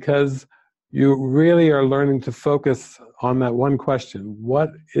 because you really are learning to focus on that one question.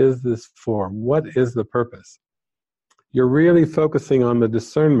 What is this for? What is the purpose? You're really focusing on the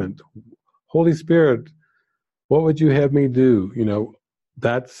discernment. Holy Spirit, what would you have me do?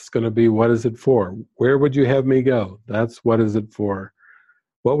 That's going to be, what is it for? Where would you have me go? That's what is it for?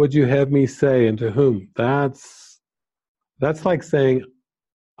 What would you have me say, and to whom? That's like saying,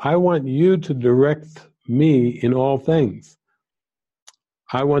 I want you to direct me in all things.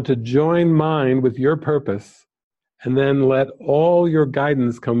 I want to join mine with your purpose, and then let all your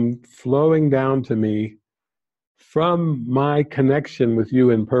guidance come flowing down to me from my connection with you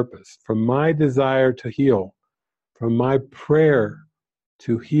in purpose, from my desire to heal, from my prayer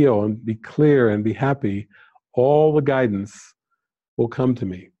to heal and be clear and be happy. All the guidance will come to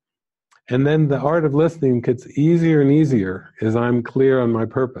me. And then the art of listening gets easier and easier as I'm clear on my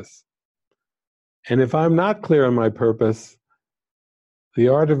purpose. And if I'm not clear on my purpose, the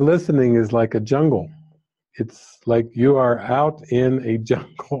art of listening is like a jungle. It's like you are out in a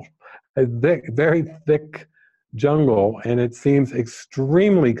jungle, a very thick jungle, and it seems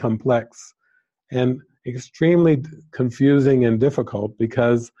extremely complex and extremely confusing and difficult,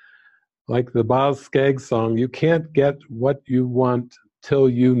 because, like the Boz Scaggs song, you can't get what you want till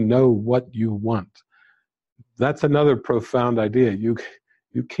you know what you want. That's another profound idea. You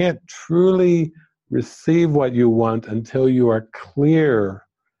can't truly receive what you want until you are clear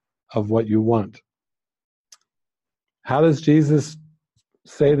of what you want. How does Jesus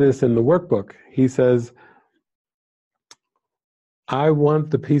say this in the workbook? He says, I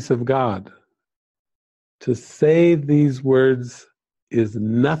want the peace of God. To say these words is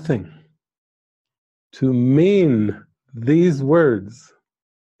nothing. To mean these words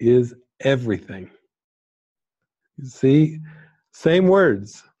is everything. You see, same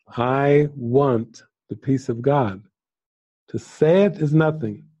words. I want the peace of God. To say it is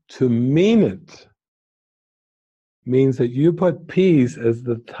nothing. To mean it means that you put peace as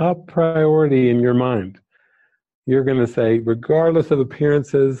the top priority in your mind. You're going to say, regardless of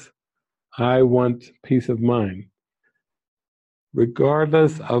appearances, I want peace of mind.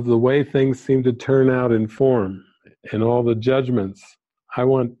 Regardless of the way things seem to turn out in form and all the judgments, I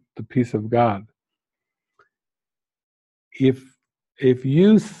want the peace of God. If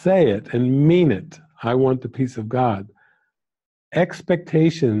you say it and mean it, I want the peace of God,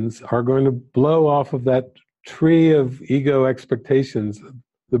 expectations are going to blow off of that tree of ego expectations.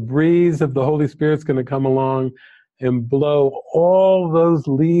 The breeze of the Holy Spirit's going to come along and blow all those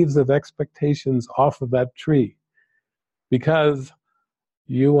leaves of expectations off of that tree. because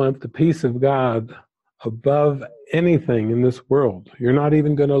you want the peace of God above anything in this world. You're not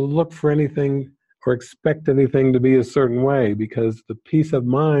even going to look for anything or expect anything to be a certain way, because the peace of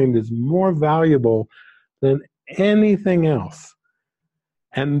mind is more valuable than anything else.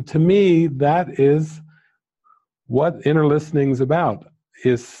 And to me, that is what inner listening is about,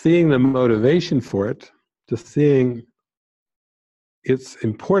 is seeing the motivation for it, to seeing it's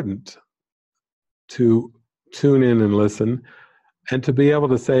important to tune in and listen, and to be able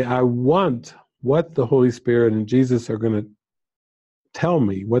to say, I want what the Holy Spirit and Jesus are going to tell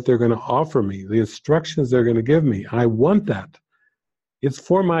me, what they're going to offer me, the instructions they're going to give me. I want that. It's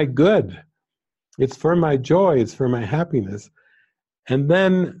for my good. It's for my joy. It's for my happiness. And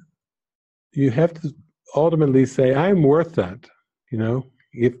then you have to ultimately say, I'm worth that. You know,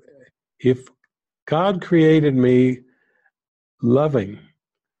 if God created me loving,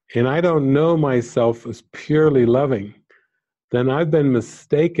 and I don't know myself as purely loving, then I've been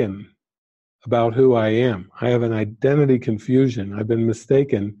mistaken about who I am. I have an identity confusion. I've been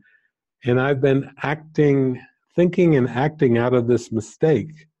mistaken, and I've been thinking and acting out of this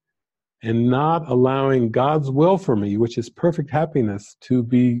mistake, and not allowing God's will for me, which is perfect happiness, to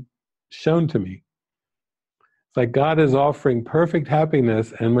be shown to me. It's like God is offering perfect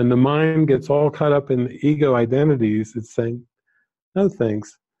happiness, and when the mind gets all caught up in ego identities, it's saying, no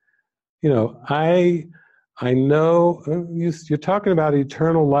thanks. You know, I know you're talking about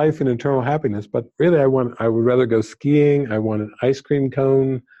eternal life and eternal happiness, but really I would rather go skiing. I want an ice cream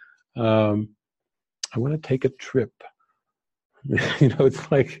cone. I want to take a trip. You know,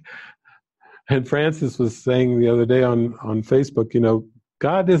 it's like, and Francis was saying the other day on Facebook, you know,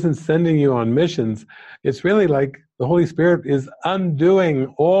 God isn't sending you on missions. It's really like the Holy Spirit is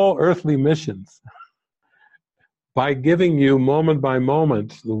undoing all earthly missions by giving you moment by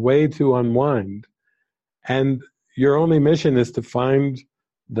moment the way to unwind. And your only mission is to find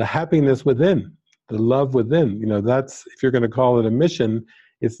the happiness within, the love within. You know, that's, if you're going to call it a mission,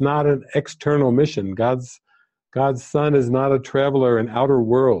 it's not an external mission. God's Son is not a traveler in outer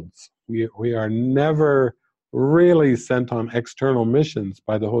worlds. We are never really sent on external missions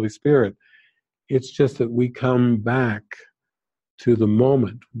by the Holy Spirit. It's just that we come back to the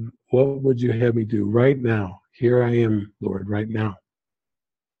moment. What would you have me do right now? Here I am, Lord, right now.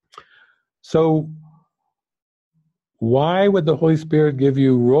 So why would the Holy Spirit give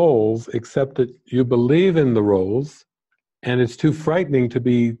you roles except that you believe in the roles, and it's too frightening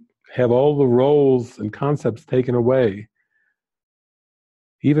to have all the roles and concepts taken away?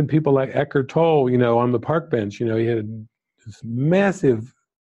 Even people like Eckhart Tolle, you know, on the park bench, you know, he had this massive,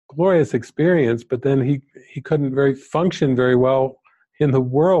 glorious experience, but then he couldn't function very well in the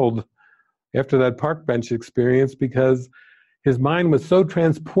world after that park bench experience, because his mind was so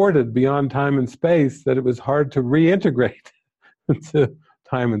transported beyond time and space that it was hard to reintegrate into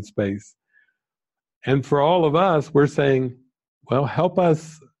time and space. And for all of us, we're saying, well, help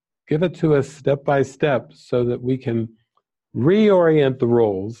us, give it to us step by step so that we can reorient the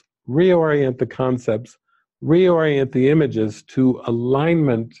roles, reorient the concepts, reorient the images to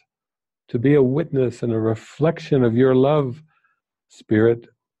alignment, to be a witness and a reflection of your love, Spirit.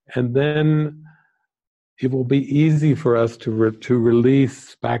 And then it will be easy for us to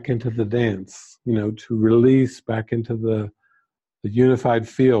release back into the dance, you know, to release back into the unified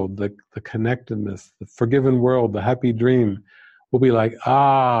field, the connectedness, the forgiven world, the happy dream. We'll be like,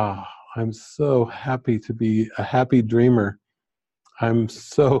 I'm so happy to be a happy dreamer. I'm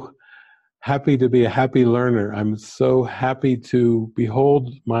so happy to be a happy learner. I'm so happy to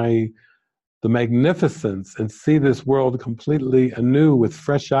behold the magnificence and see this world completely anew with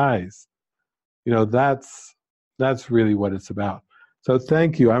fresh eyes. You know, that's really what it's about. So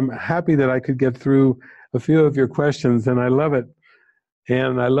thank you. I'm happy that I could get through a few of your questions, and I love it.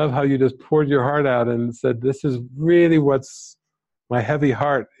 And I love how you just poured your heart out and said, this is really what's my heavy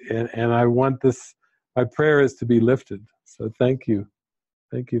heart, and I want this, my prayer is to be lifted. So thank you.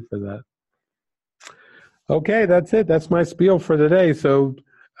 Thank you for that. Okay, that's it. That's my spiel for today. So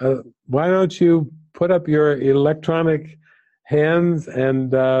why don't you put up your electronic hands,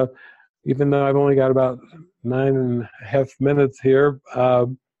 and even though I've only got about 9.5 minutes here,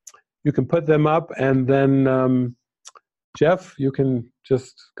 you can put them up, and then Jeff, you can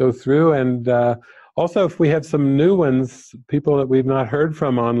just go through. And also, if we have some new ones, people that we've not heard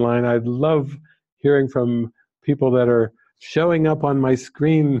from online, I'd love hearing from people that are showing up on my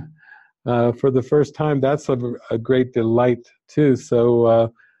screen for the first time. That's a great delight too.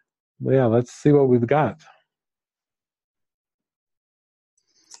 So yeah, let's see what we've got.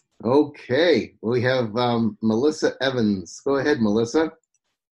 Okay, we have Melissa Evans. Go ahead, Melissa.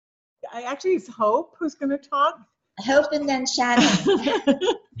 Actually, it's Hope who's going to talk. Hope and then Shannon.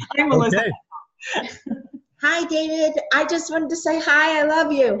 Hi, Melissa. Okay. Hi, David. I just wanted to say hi. I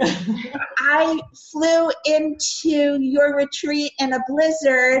love you. I flew into your retreat in a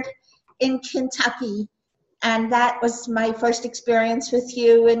blizzard in Kentucky, and that was my first experience with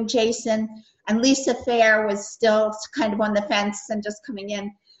you and Jason. And Lisa Fair was still kind of on the fence and just coming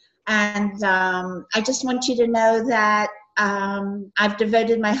in. And I just want you to know that I've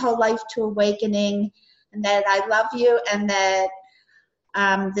devoted my whole life to awakening, and that I love you, and that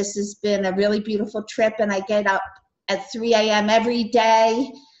this has been a really beautiful trip. And I get up at 3 a.m. every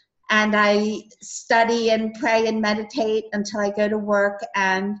day, and I study and pray and meditate until I go to work.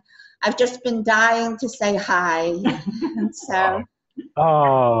 And I've just been dying to say hi. And so.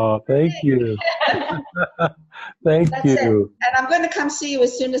 Oh, thank you. Thank That's you. it. And I'm going to come see you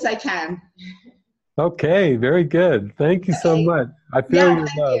as soon as I can. Okay, very good. Thank you so much. I feel your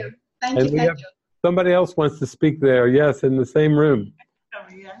Thank love. you. Thank And you. we Thank have you. somebody else wants to speak there. Yes, in the same room. Oh,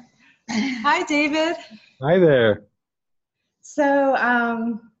 yeah. Hi, David. Hi there. So,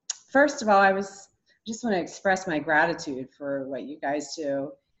 first of all, just want to express my gratitude for what you guys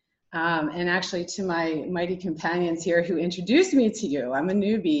do. And actually to my mighty companions here who introduced me to you. I'm a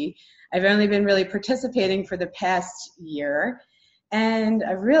newbie. I've only been really participating for the past year, and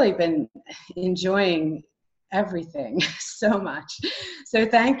I've really been enjoying everything so much. So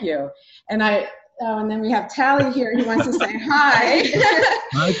thank you. And and then we have Tally here who wants to say hi.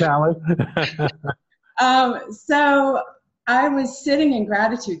 Hi, Callie. So I was sitting in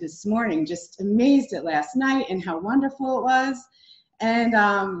gratitude this morning, just amazed at last night and how wonderful it was. And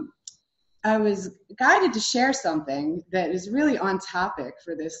I was guided to share something that is really on topic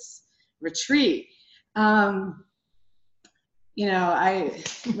for this retreat. When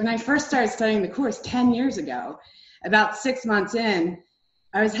I first started studying the Course 10 years ago, about 6 months in,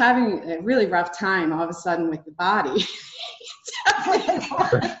 I was having a really rough time all of a sudden with the body.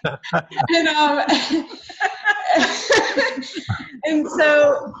 And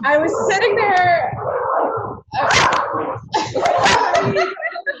so I was sitting there.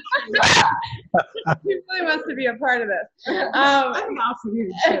 He really wants to be a part of this.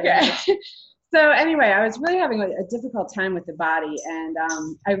 Okay. So anyway, I was really having a difficult time with the body, and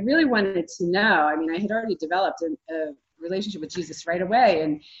I really wanted to know. I mean, I had already developed a relationship with Jesus right away,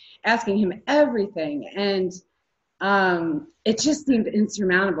 and asking him everything, and it just seemed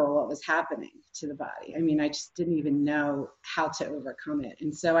insurmountable what was happening to the body. I mean, I just didn't even know how to overcome it,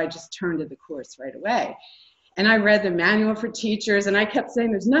 and so I just turned to the Course right away. And I read the manual for teachers, and I kept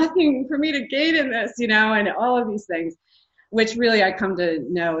saying, there's nothing for me to gain in this, and all of these things, which really I come to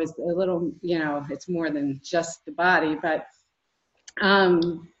know is a little, it's more than just the body. But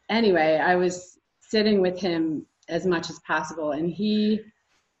anyway, I was sitting with him as much as possible, and he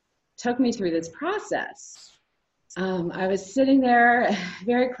took me through this process. I was sitting there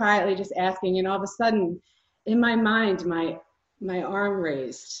very quietly just asking, and all of a sudden, in my mind, my arm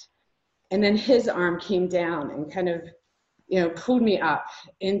raised. And then his arm came down and kind of, pulled me up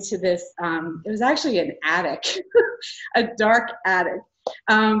into this, it was actually an attic, a dark attic.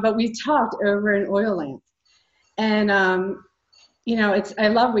 But we talked over an oil lamp. And, I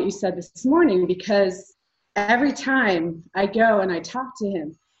love what you said this morning, because every time I go and I talk to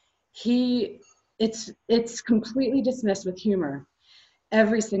him, it's completely dismissed with humor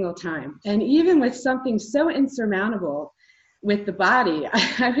every single time. And even with something so insurmountable with the body,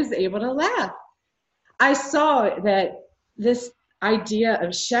 I was able to laugh. I saw that this idea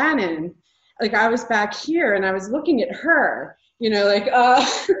of Shannon, like I was back here and I was looking at her, and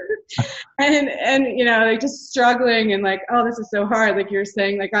just struggling and like, oh, this is so hard. Like you're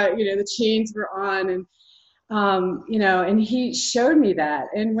saying, like, the chains were on, and, and he showed me that.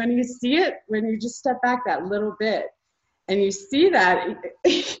 And when you see it, when you just step back that little bit and you see that,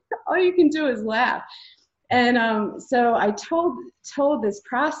 all you can do is laugh. And so I told this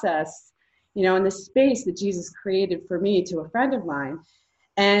process, in the space that Jesus created for me, to a friend of mine.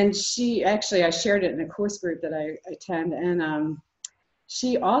 And I shared it in a course group that I attend. And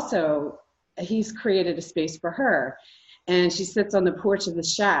he's created a space for her. And she sits on the porch of the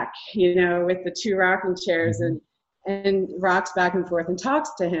shack, with the 2 rocking chairs and rocks back and forth and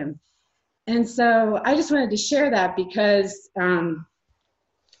talks to him. And so I just wanted to share that because in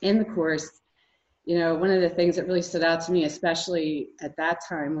the Course, one of the things that really stood out to me, especially at that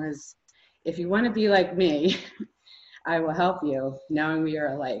time, was if you want to be like me, I will help you, knowing we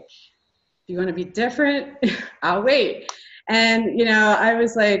are alike. If you want to be different, I'll wait. And, I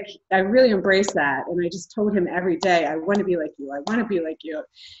was like, I really embraced that. And I just told him every day, I want to be like you. I want to be like you.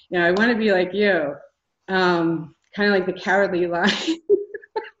 I want to be like you. Kind of like the Cowardly Lion.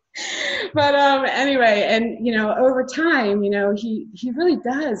 But anyway, and over time, he really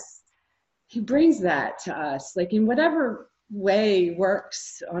does. He brings that to us, like in whatever way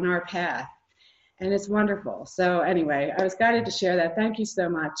works on our path, and it's wonderful. So anyway, I was guided to share that. Thank you so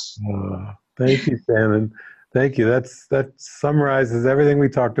much. Thank you, Shannon. Thank you. That summarizes everything we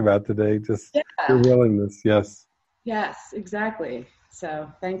talked about today. Just your willingness. Yes. Yes, exactly.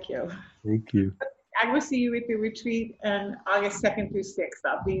 So thank you. Thank you. I will see you at the retreat on August 2nd through 6th.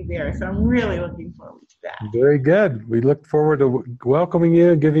 I'll be there. So I'm really looking forward to that. Very good. We look forward to welcoming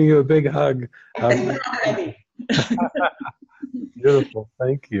you and giving you a big hug. Already. Beautiful.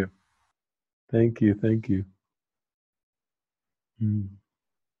 Thank you. Thank you. Thank you.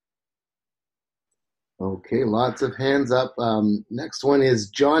 Okay, lots of hands up. Next one is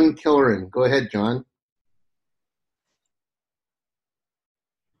John Killoran. Go ahead, John.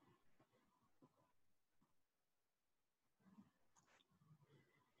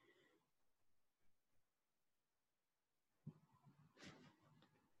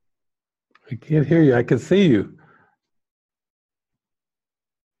 I can't hear you. I can see you.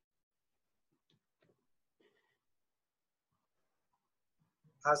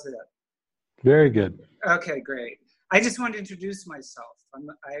 How's that? Very good. Okay, great. I just want to introduce myself.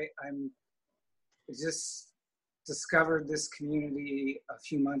 I'm just discovered this community a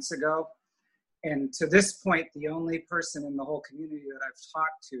few months ago, and to this point, the only person in the whole community that I've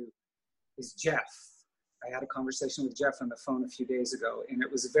talked to is Jeff. I had a conversation with Jeff on the phone a few days ago, and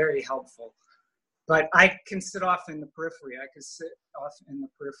it was very helpful. But I can sit off in the periphery. I could sit off in the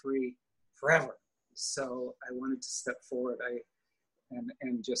periphery forever. So I wanted to step forward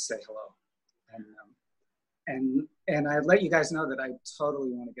and just say hello. And I let you guys know that I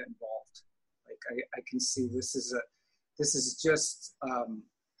totally want to get involved. Like I can see this is just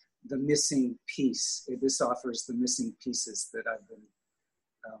the missing piece. This offers the missing pieces that I've been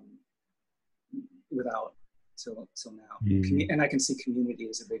without till now. And I can see community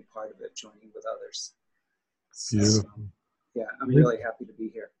as a big part of it, joining with others. So, yeah, I'm really happy to be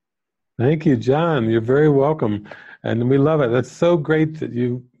here. Thank you, John. You're very welcome. And we love it. That's so great that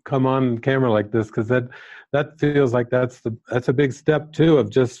you come on camera like this, because that feels like that's a big step too, of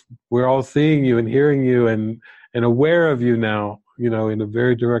just we're all seeing you and hearing you and aware of you now, in a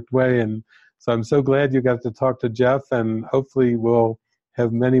very direct way. And so I'm so glad you got to talk to Jeff, and hopefully we'll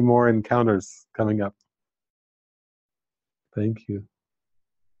have many more encounters coming up. Thank you.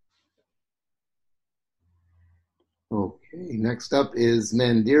 Okay, next up is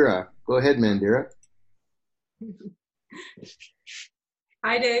Mandira. Go ahead, Mandira.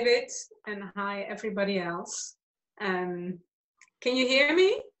 Hi, David, and hi, everybody else. Can you hear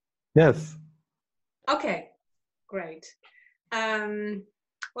me? Yes. Okay, great.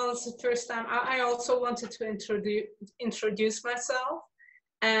 Well, it's the first time. I also wanted to introduce myself,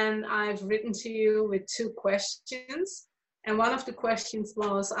 and I've written to you with 2 questions. And one of the questions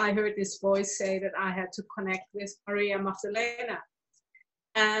was, I heard this voice say that I had to connect with Maria Magdalena.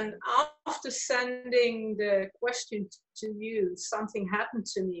 And after sending the question to you, something happened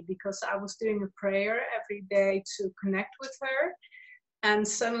to me, because I was doing a prayer every day to connect with her. And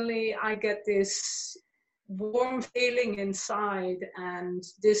suddenly I get this warm feeling inside. And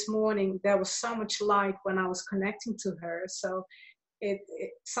this morning there was so much light when I was connecting to her. So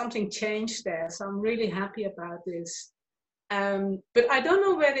something changed there. So I'm really happy about this. But I don't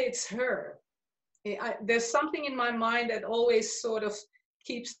know whether it's her. There's something in my mind that always sort of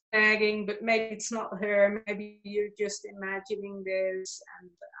keeps nagging, but maybe it's not her. Maybe you're just imagining this. And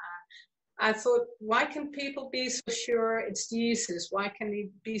I thought, why can people be so sure it's Jesus? Why can we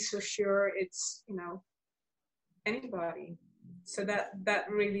be so sure it's, anybody? So that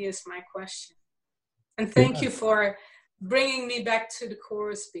really is my question. And thank you for bringing me back to the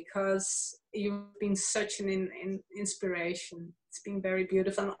course, because you've been such an inspiration. It's been very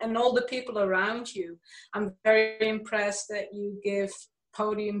beautiful. And all the people around you, I'm very impressed that you give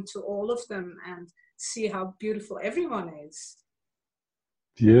podium to all of them and see how beautiful everyone is.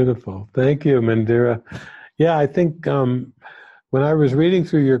 Beautiful. Thank you, Mandira. Yeah, I think when I was reading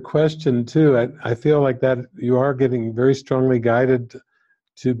through your question too, I feel like that you are getting very strongly guided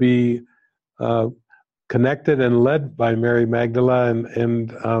to be connected and led by Mary Magdalene,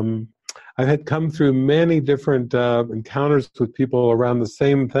 and I had come through many different encounters with people around the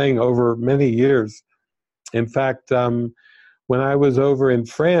same thing over many years. In fact, when I was over in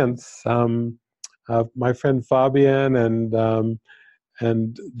France, my friend Fabienne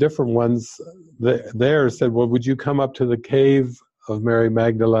and different ones there said, well, would you come up to the cave of Mary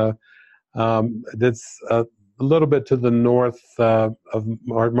Magdalene? That's a little bit to the north of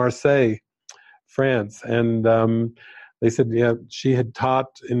Marseille, France. And they said, yeah, she had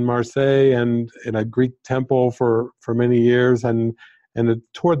taught in Marseille and in a Greek temple for many years, and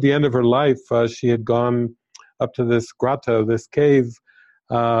toward the end of her life, she had gone up to this grotto, this cave,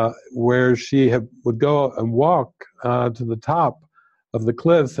 where she would go and walk to the top of the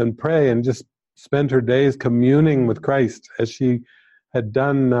cliffs and pray and just spend her days communing with Christ, as she had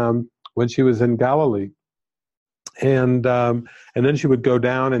done when she was in Galilee. And then she would go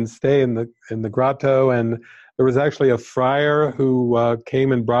down and stay in the grotto, and there was actually a friar who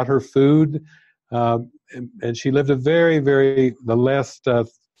came and brought her food, and she lived a the last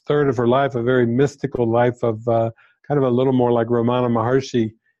third of her life, a very mystical life of kind of a little more like Ramana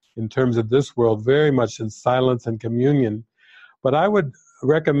Maharshi in terms of this world, very much in silence and communion. But I would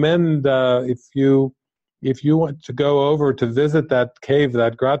recommend if you want to go over to visit that cave,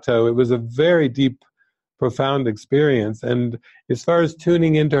 that grotto, it was a very deep, profound experience. And as far as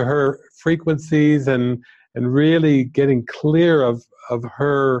tuning into her frequencies and really getting clear of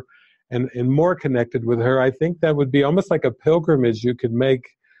her and more connected with her, I think that would be almost like a pilgrimage you could make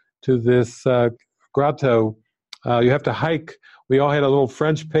to this grotto. You have to hike. We all had a little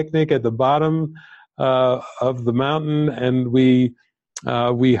French picnic at the bottom of the mountain, and we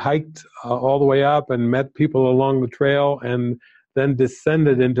hiked all the way up and met people along the trail, and then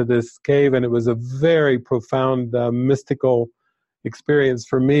descended into this cave, and it was a very profound mystical experience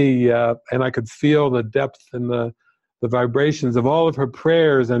for me, and I could feel the depth and the vibrations of all of her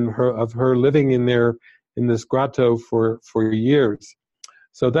prayers and of her living in this grotto for years.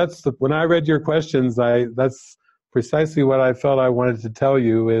 So when I read your questions, that's precisely what I felt I wanted to tell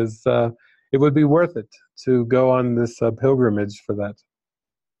you, is it would be worth it to go on this pilgrimage for that.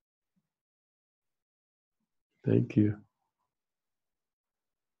 Thank you.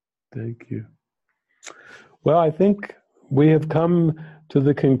 Thank you. Well, I think we have come to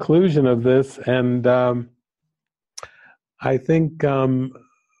the conclusion of this, and I think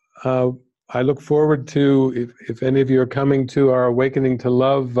I look forward to, if any of you are coming to our Awakening to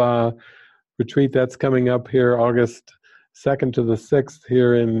Love retreat that's coming up here August 2nd to the 6th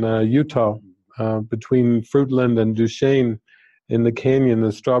here in Utah, between Fruitland and Duchesne in the canyon,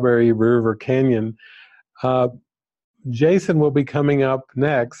 the Strawberry River Canyon. Jason will be coming up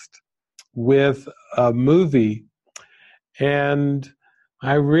next with a movie, and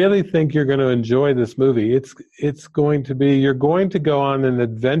I really think you're going to enjoy this movie. It's going to be, you're going to go on an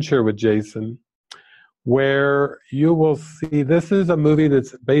adventure with Jason where you will see, this is a movie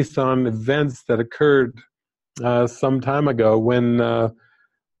that's based on events that occurred some time ago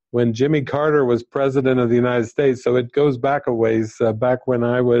when Jimmy Carter was president of the United States. So it goes back a ways, back when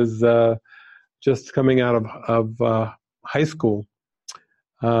I was just coming out of high school.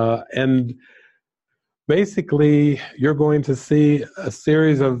 And basically, you're going to see a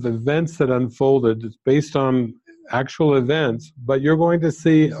series of events that unfolded. It's based on actual events, but you're going to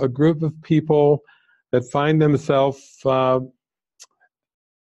see a group of people that find themselves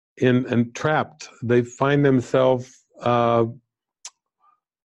trapped. They find themselves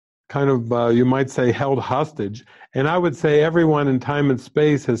kind of, you might say, held hostage. And I would say everyone in time and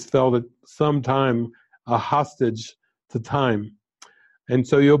space has felt at some time a hostage to time. And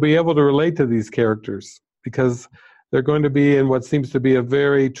so you'll be able to relate to these characters because they're going to be in what seems to be a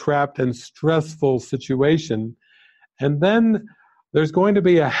very trapped and stressful situation. And then there's going to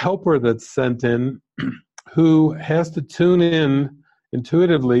be a helper that's sent in who has to tune in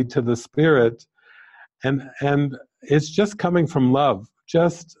intuitively to the spirit. And it's just coming from love,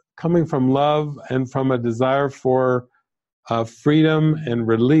 and from a desire for freedom and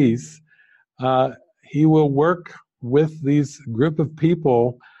release. He will work with these group of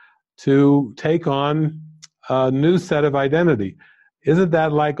people to take on a new set of identity. Isn't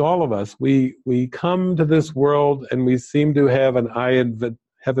that like all of us? We come to this world and we seem to have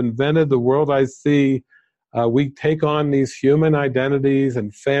have invented the world I see. We take on these human identities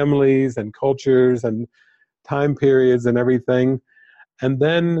and families and cultures and time periods and everything. And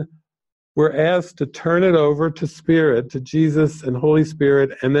then we're asked to turn it over to Spirit, to Jesus and Holy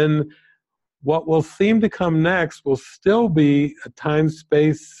Spirit, and then what will seem to come next will still be a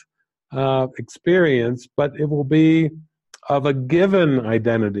time-space experience, but it will be of a given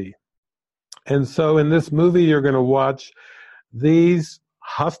identity. And so in this movie, you're going to watch these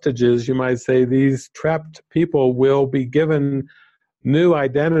hostages, you might say, these trapped people will be given new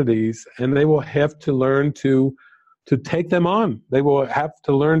identities, and they will have to learn to take them on. They will have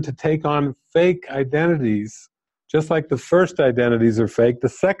to learn to take on fake identities. Just like the first identities are fake, the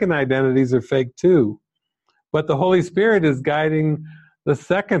second identities are fake too. But the Holy Spirit is guiding the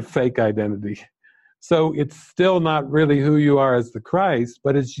second fake identity. So it's still not really who you are as the Christ,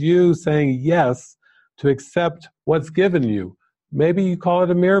 but it's you saying yes to accept what's given you. Maybe you call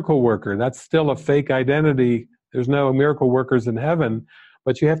it a miracle worker. That's still a fake identity. There's no miracle workers in heaven,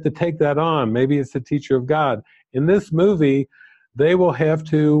 but you have to take that on. Maybe it's the teacher of God. In this movie, they will have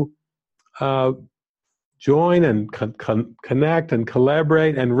to join and connect and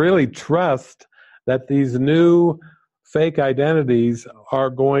collaborate and really trust that these new fake identities are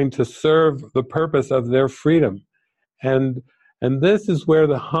going to serve the purpose of their freedom. And this is where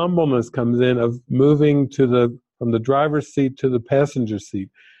the humbleness comes in of moving from the driver's seat to the passenger seat.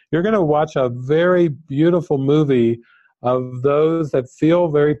 You're going to watch a very beautiful movie of those that feel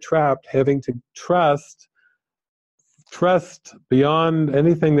very trapped, having to trust beyond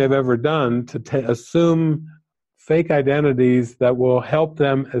anything they've ever done to assume fake identities that will help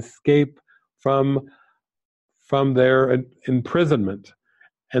them escape from their imprisonment.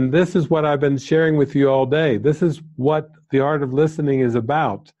 And this is what I've been sharing with you all day. This is what the art of listening is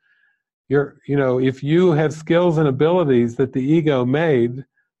about. If you have skills and abilities that the ego made,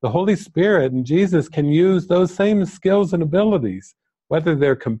 the Holy Spirit and Jesus can use those same skills and abilities, whether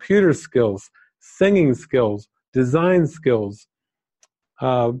they're computer skills, singing skills, design skills,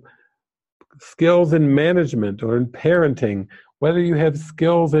 skills in management or in parenting, whether you have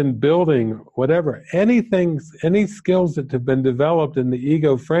skills in building, whatever, any skills that have been developed in the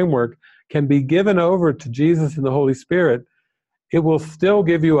ego framework can be given over to Jesus and the Holy Spirit. It will still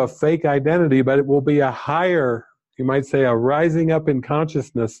give you a fake identity, but it will be a higher, you might say, a rising up in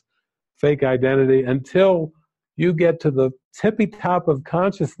consciousness fake identity until you get to the tippy top of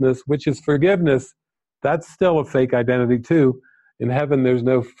consciousness, which is forgiveness. That's still a fake identity too. In heaven, there's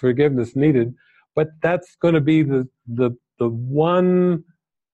no forgiveness needed, but that's going to be the one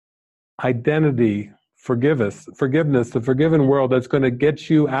identity, forgiveness, the forgiven world that's going to get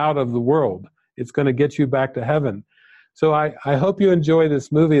you out of the world. It's going to get you back to heaven. So I hope you enjoy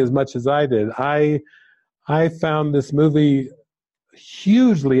this movie as much as I did. I found this movie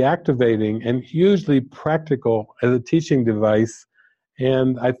hugely activating and hugely practical as a teaching device,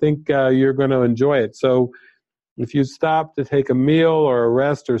 and I think you're going to enjoy it. So if you stop to take a meal or a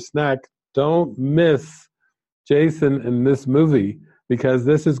rest or snack, don't miss Jason in this movie, because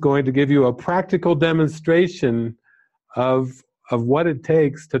this is going to give you a practical demonstration of what it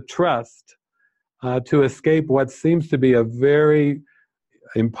takes to trust, to escape what seems to be a very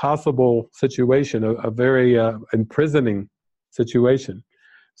impossible situation, a very imprisoning situation.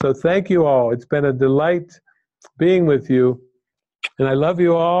 So thank you all. It's been a delight being with you, and I love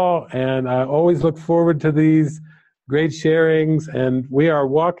you all, and I always look forward to these great sharings, and we are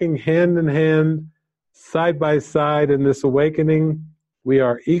walking hand in hand, side by side in this awakening. We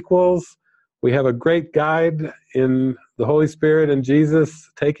are equals. We have a great guide in the Holy Spirit and Jesus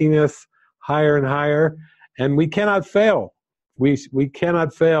taking us higher and higher, and we cannot fail. We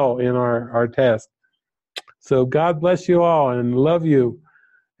cannot fail in our task. So God bless you all and love you,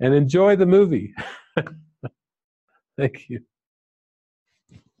 and enjoy the movie. Thank you.